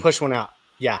 we're going Sony. to push one out.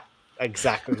 Yeah,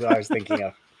 exactly what I was thinking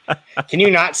of. Can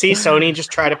you not see Sony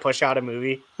just try to push out a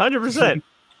movie? 100%.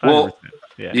 Well,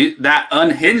 yeah, that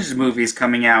Unhinged movie is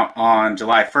coming out on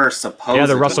July 1st, supposedly. yeah,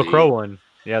 the Russell Crowe one.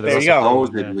 Yeah, the There you Russell go. Crowe one,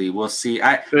 Supposedly, we'll see.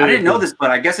 I didn't know this,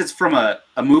 but I guess it's from a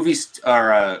movie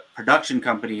or a production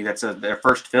company that's their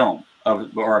first film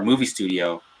or a movie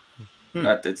studio.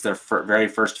 It's their very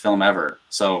first film ever.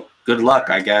 So good luck,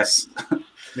 I guess.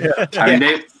 Yeah. I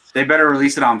mean, they better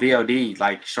release it on VOD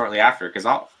like shortly after because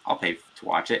I'll pay to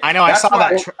watch it. I know. That's I saw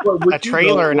why- that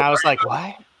trailer and I was like,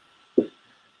 what?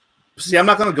 See, I'm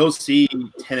not gonna go see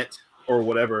Tenet or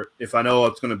whatever if I know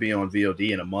it's gonna be on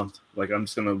VOD in a month. Like, I'm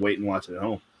just gonna wait and watch it at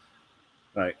home.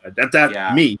 Like that's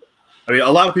Yeah. me. I mean, a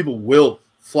lot of people will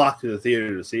flock to the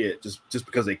theater to see it just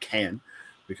because they can,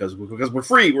 because we're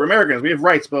free, we're Americans, we have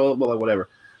rights, blah blah blah, whatever.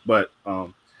 But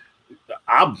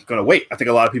I'm gonna wait. I think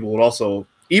a lot of people would also,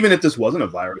 even if this wasn't a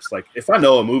virus, like if I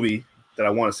know a movie that I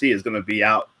want to see is gonna be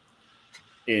out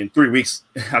in 3 weeks,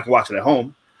 I can watch it at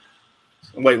home.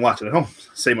 Wait and watch it at home.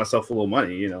 Save myself a little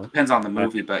money, you know. Depends on the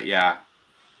movie, but yeah.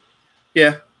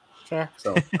 Yeah. Sure.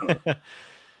 So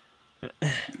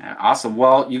Yeah, awesome.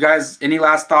 Well, you guys, any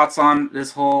last thoughts on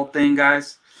this whole thing,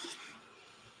 guys?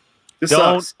 this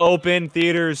Don't sucks. open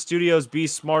theaters, studios. Be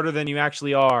smarter than you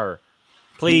actually are.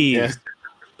 Please, Yeah.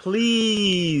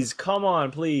 please, come on,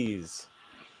 please.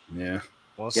 Yeah.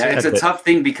 We'll Yeah, see. it's a That's it. tough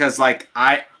thing because like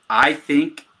I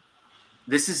think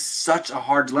this is such a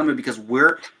hard dilemma because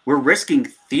we're risking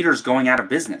theaters going out of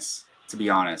business, to be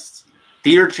honest.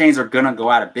 Theater chains are gonna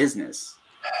go out of business.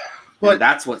 But- And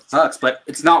that's what sucks, but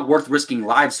it's not worth risking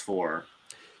lives for.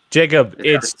 Jacob,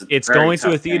 It's it's a very going to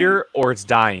a tough theater or it's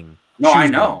dying. No, I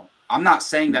Choose know. I'm not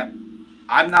saying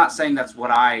that's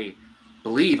what I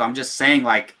believe. I'm just saying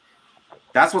like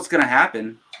that's what's gonna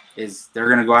happen is they're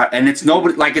gonna go out and it's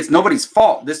nobody's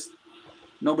fault.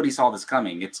 Nobody saw this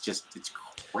coming. It's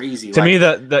crazy. To me,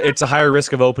 it's a higher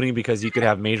risk of opening because you could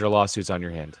have major lawsuits on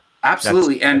your hand.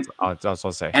 absolutely. That's what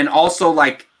I'll say. And also,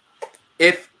 like,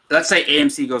 if let's say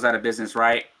AMC goes out of business,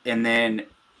 right, and then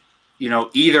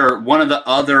either one of the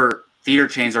other theater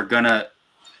chains are gonna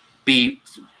be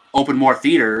open more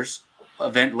theaters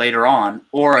event later on,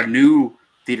 or a new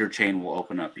theater chain will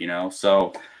open up.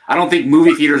 So I don't think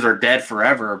movie theaters are dead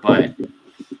forever, but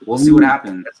we'll see what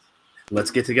happens. Let's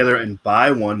get together and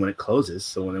buy one when it closes.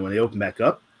 So when they open back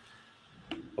up,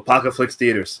 Apocalypse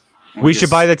Theaters. We should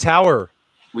buy the tower.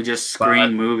 We just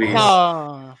screen movies.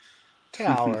 Oh,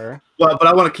 tower. Well, but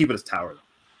I want to keep it as Tower.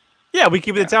 Yeah, we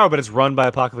keep it the tower, but it's run by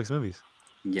Apocalypse Movies.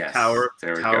 Yes. Tower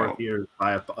There we Tower go. Theaters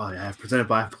presented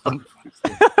by Apocalypse.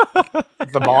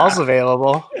 The ball's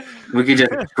available. We could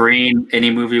just screen any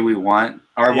movie we want,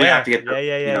 or we Yeah, have to get the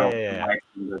yeah. rights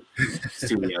from the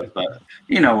studios, but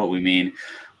you know what we mean.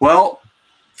 Well,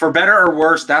 for better or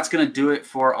worse, that's going to do it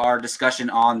for our discussion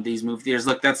on these movie theaters.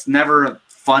 Look, that's never a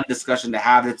fun discussion to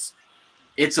have.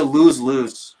 It's a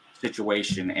lose-lose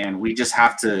situation, and we just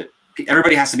have to.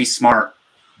 Everybody has to be smart.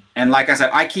 And like I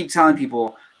said, I keep telling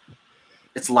people,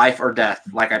 it's life or death.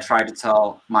 Like I tried to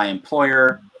tell my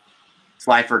employer, it's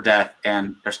life or death,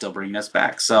 and they're still bringing us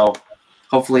back. So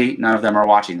hopefully none of them are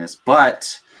watching this.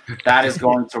 But that is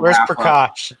going to Where's wrap up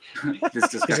Prakash? this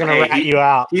He's discussion. gonna rat you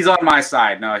out. He's on my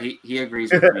side. No, he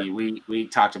agrees with me. We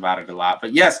talked about it a lot.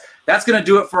 But yes, that's going to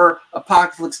do it for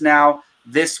Apocalypse Now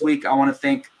this week. I want to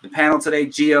thank the panel today,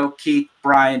 Gio, Keith,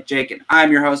 Brian, Jake, and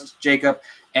I'm your host, Jacob.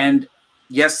 And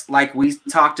yes, like we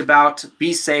talked about,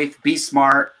 be safe, be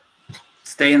smart,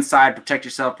 stay inside, protect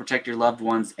yourself, protect your loved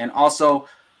ones. And also,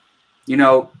 you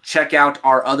know, check out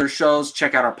our other shows,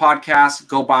 check out our podcast,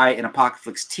 go buy an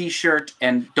Apocalypse t-shirt,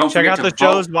 and don't Check forget out to the vote.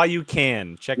 shows while you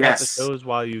can. Check out the Yes. shows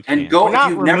while you can. And go We're if not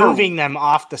you've never removing them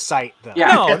off the site, though.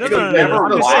 Yeah. No, if no, you've no, no, never no.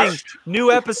 I'm just saying watched-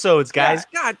 new episodes, guys.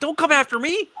 God, don't come after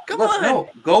me. Come Look, on. no,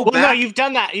 go Well, back. no, you've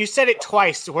done that. You said it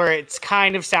twice, where it's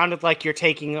kind of sounded like you're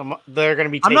taking them. They're going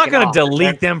to be. I'm not going going to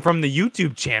delete them from the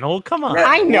YouTube channel. Come on. Yeah.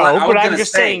 I know, Well, I was but I'm gonna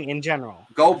just say- saying in general.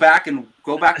 Go back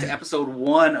to episode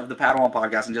 1 of the Padawan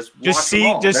podcast and just watch Just see,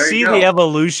 them all. just There see you the go.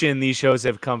 evolution these shows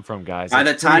have come from, guys. By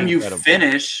the It's pretty time you incredible.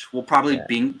 finish, we'll probably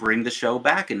bring the show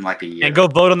back in like a year. And go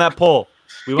vote on that poll.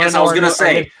 We wanna Yes, know I was our- gonna our-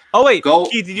 say, Oh wait, go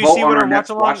Keith, did you vote see on what our our next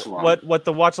watch along, watch-along. what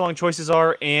the watch along choices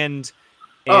are, and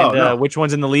Oh, no. which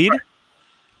one's in the lead?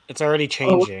 It's already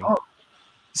changing.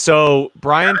 So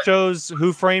Brian chose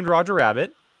Who Framed Roger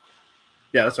Rabbit.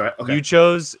 Yeah, that's all right. Okay.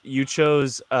 You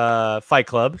chose Fight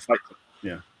Club. Fight Club,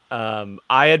 yeah.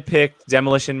 I had picked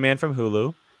Demolition Man from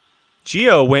Hulu.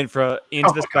 Gio went for Into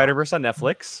Oh, the okay. Spider-Verse on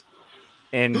Netflix.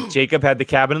 And Jacob had The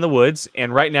Cabin in the Woods.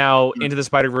 And right now, Into the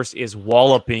Spider-Verse is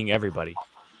walloping everybody.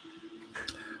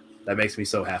 That makes me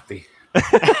so happy.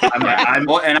 I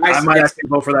well, and might it's- actually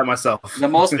vote for that myself. the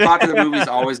most popular movie is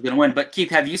always going to win. But Keith,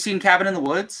 have you seen Cabin in the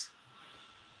Woods?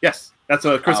 Yes, that's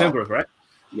a Chris Oh. Hemsworth, right?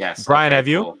 Yes. Brian, have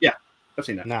you? cool. I've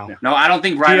seen that. No. Yeah. No, I don't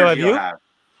think Brian Gio, or have Gio you? have.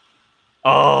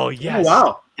 Oh, yes. Oh,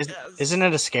 wow. Isn't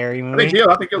it a scary I movie? think Gio,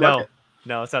 I think you'll No. like it.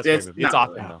 No, it's not a scary It's movie. It's not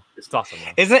awesome, really. though. It's awesome,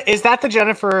 though. Is that the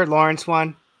Jennifer Lawrence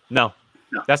one? No.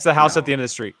 No. That's the house No. at the end of the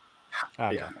street.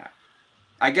 Okay. Yeah.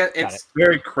 I guess Got it's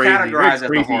Very crazy. categorized Very as a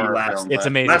crazy horror last. film. It's But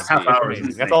amazing. last half It's hour is amazing.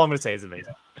 That's insane. all I'm going to say. It's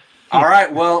amazing. all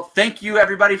right. Well, thank you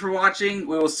everybody for watching.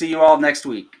 We will see you all next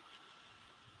week.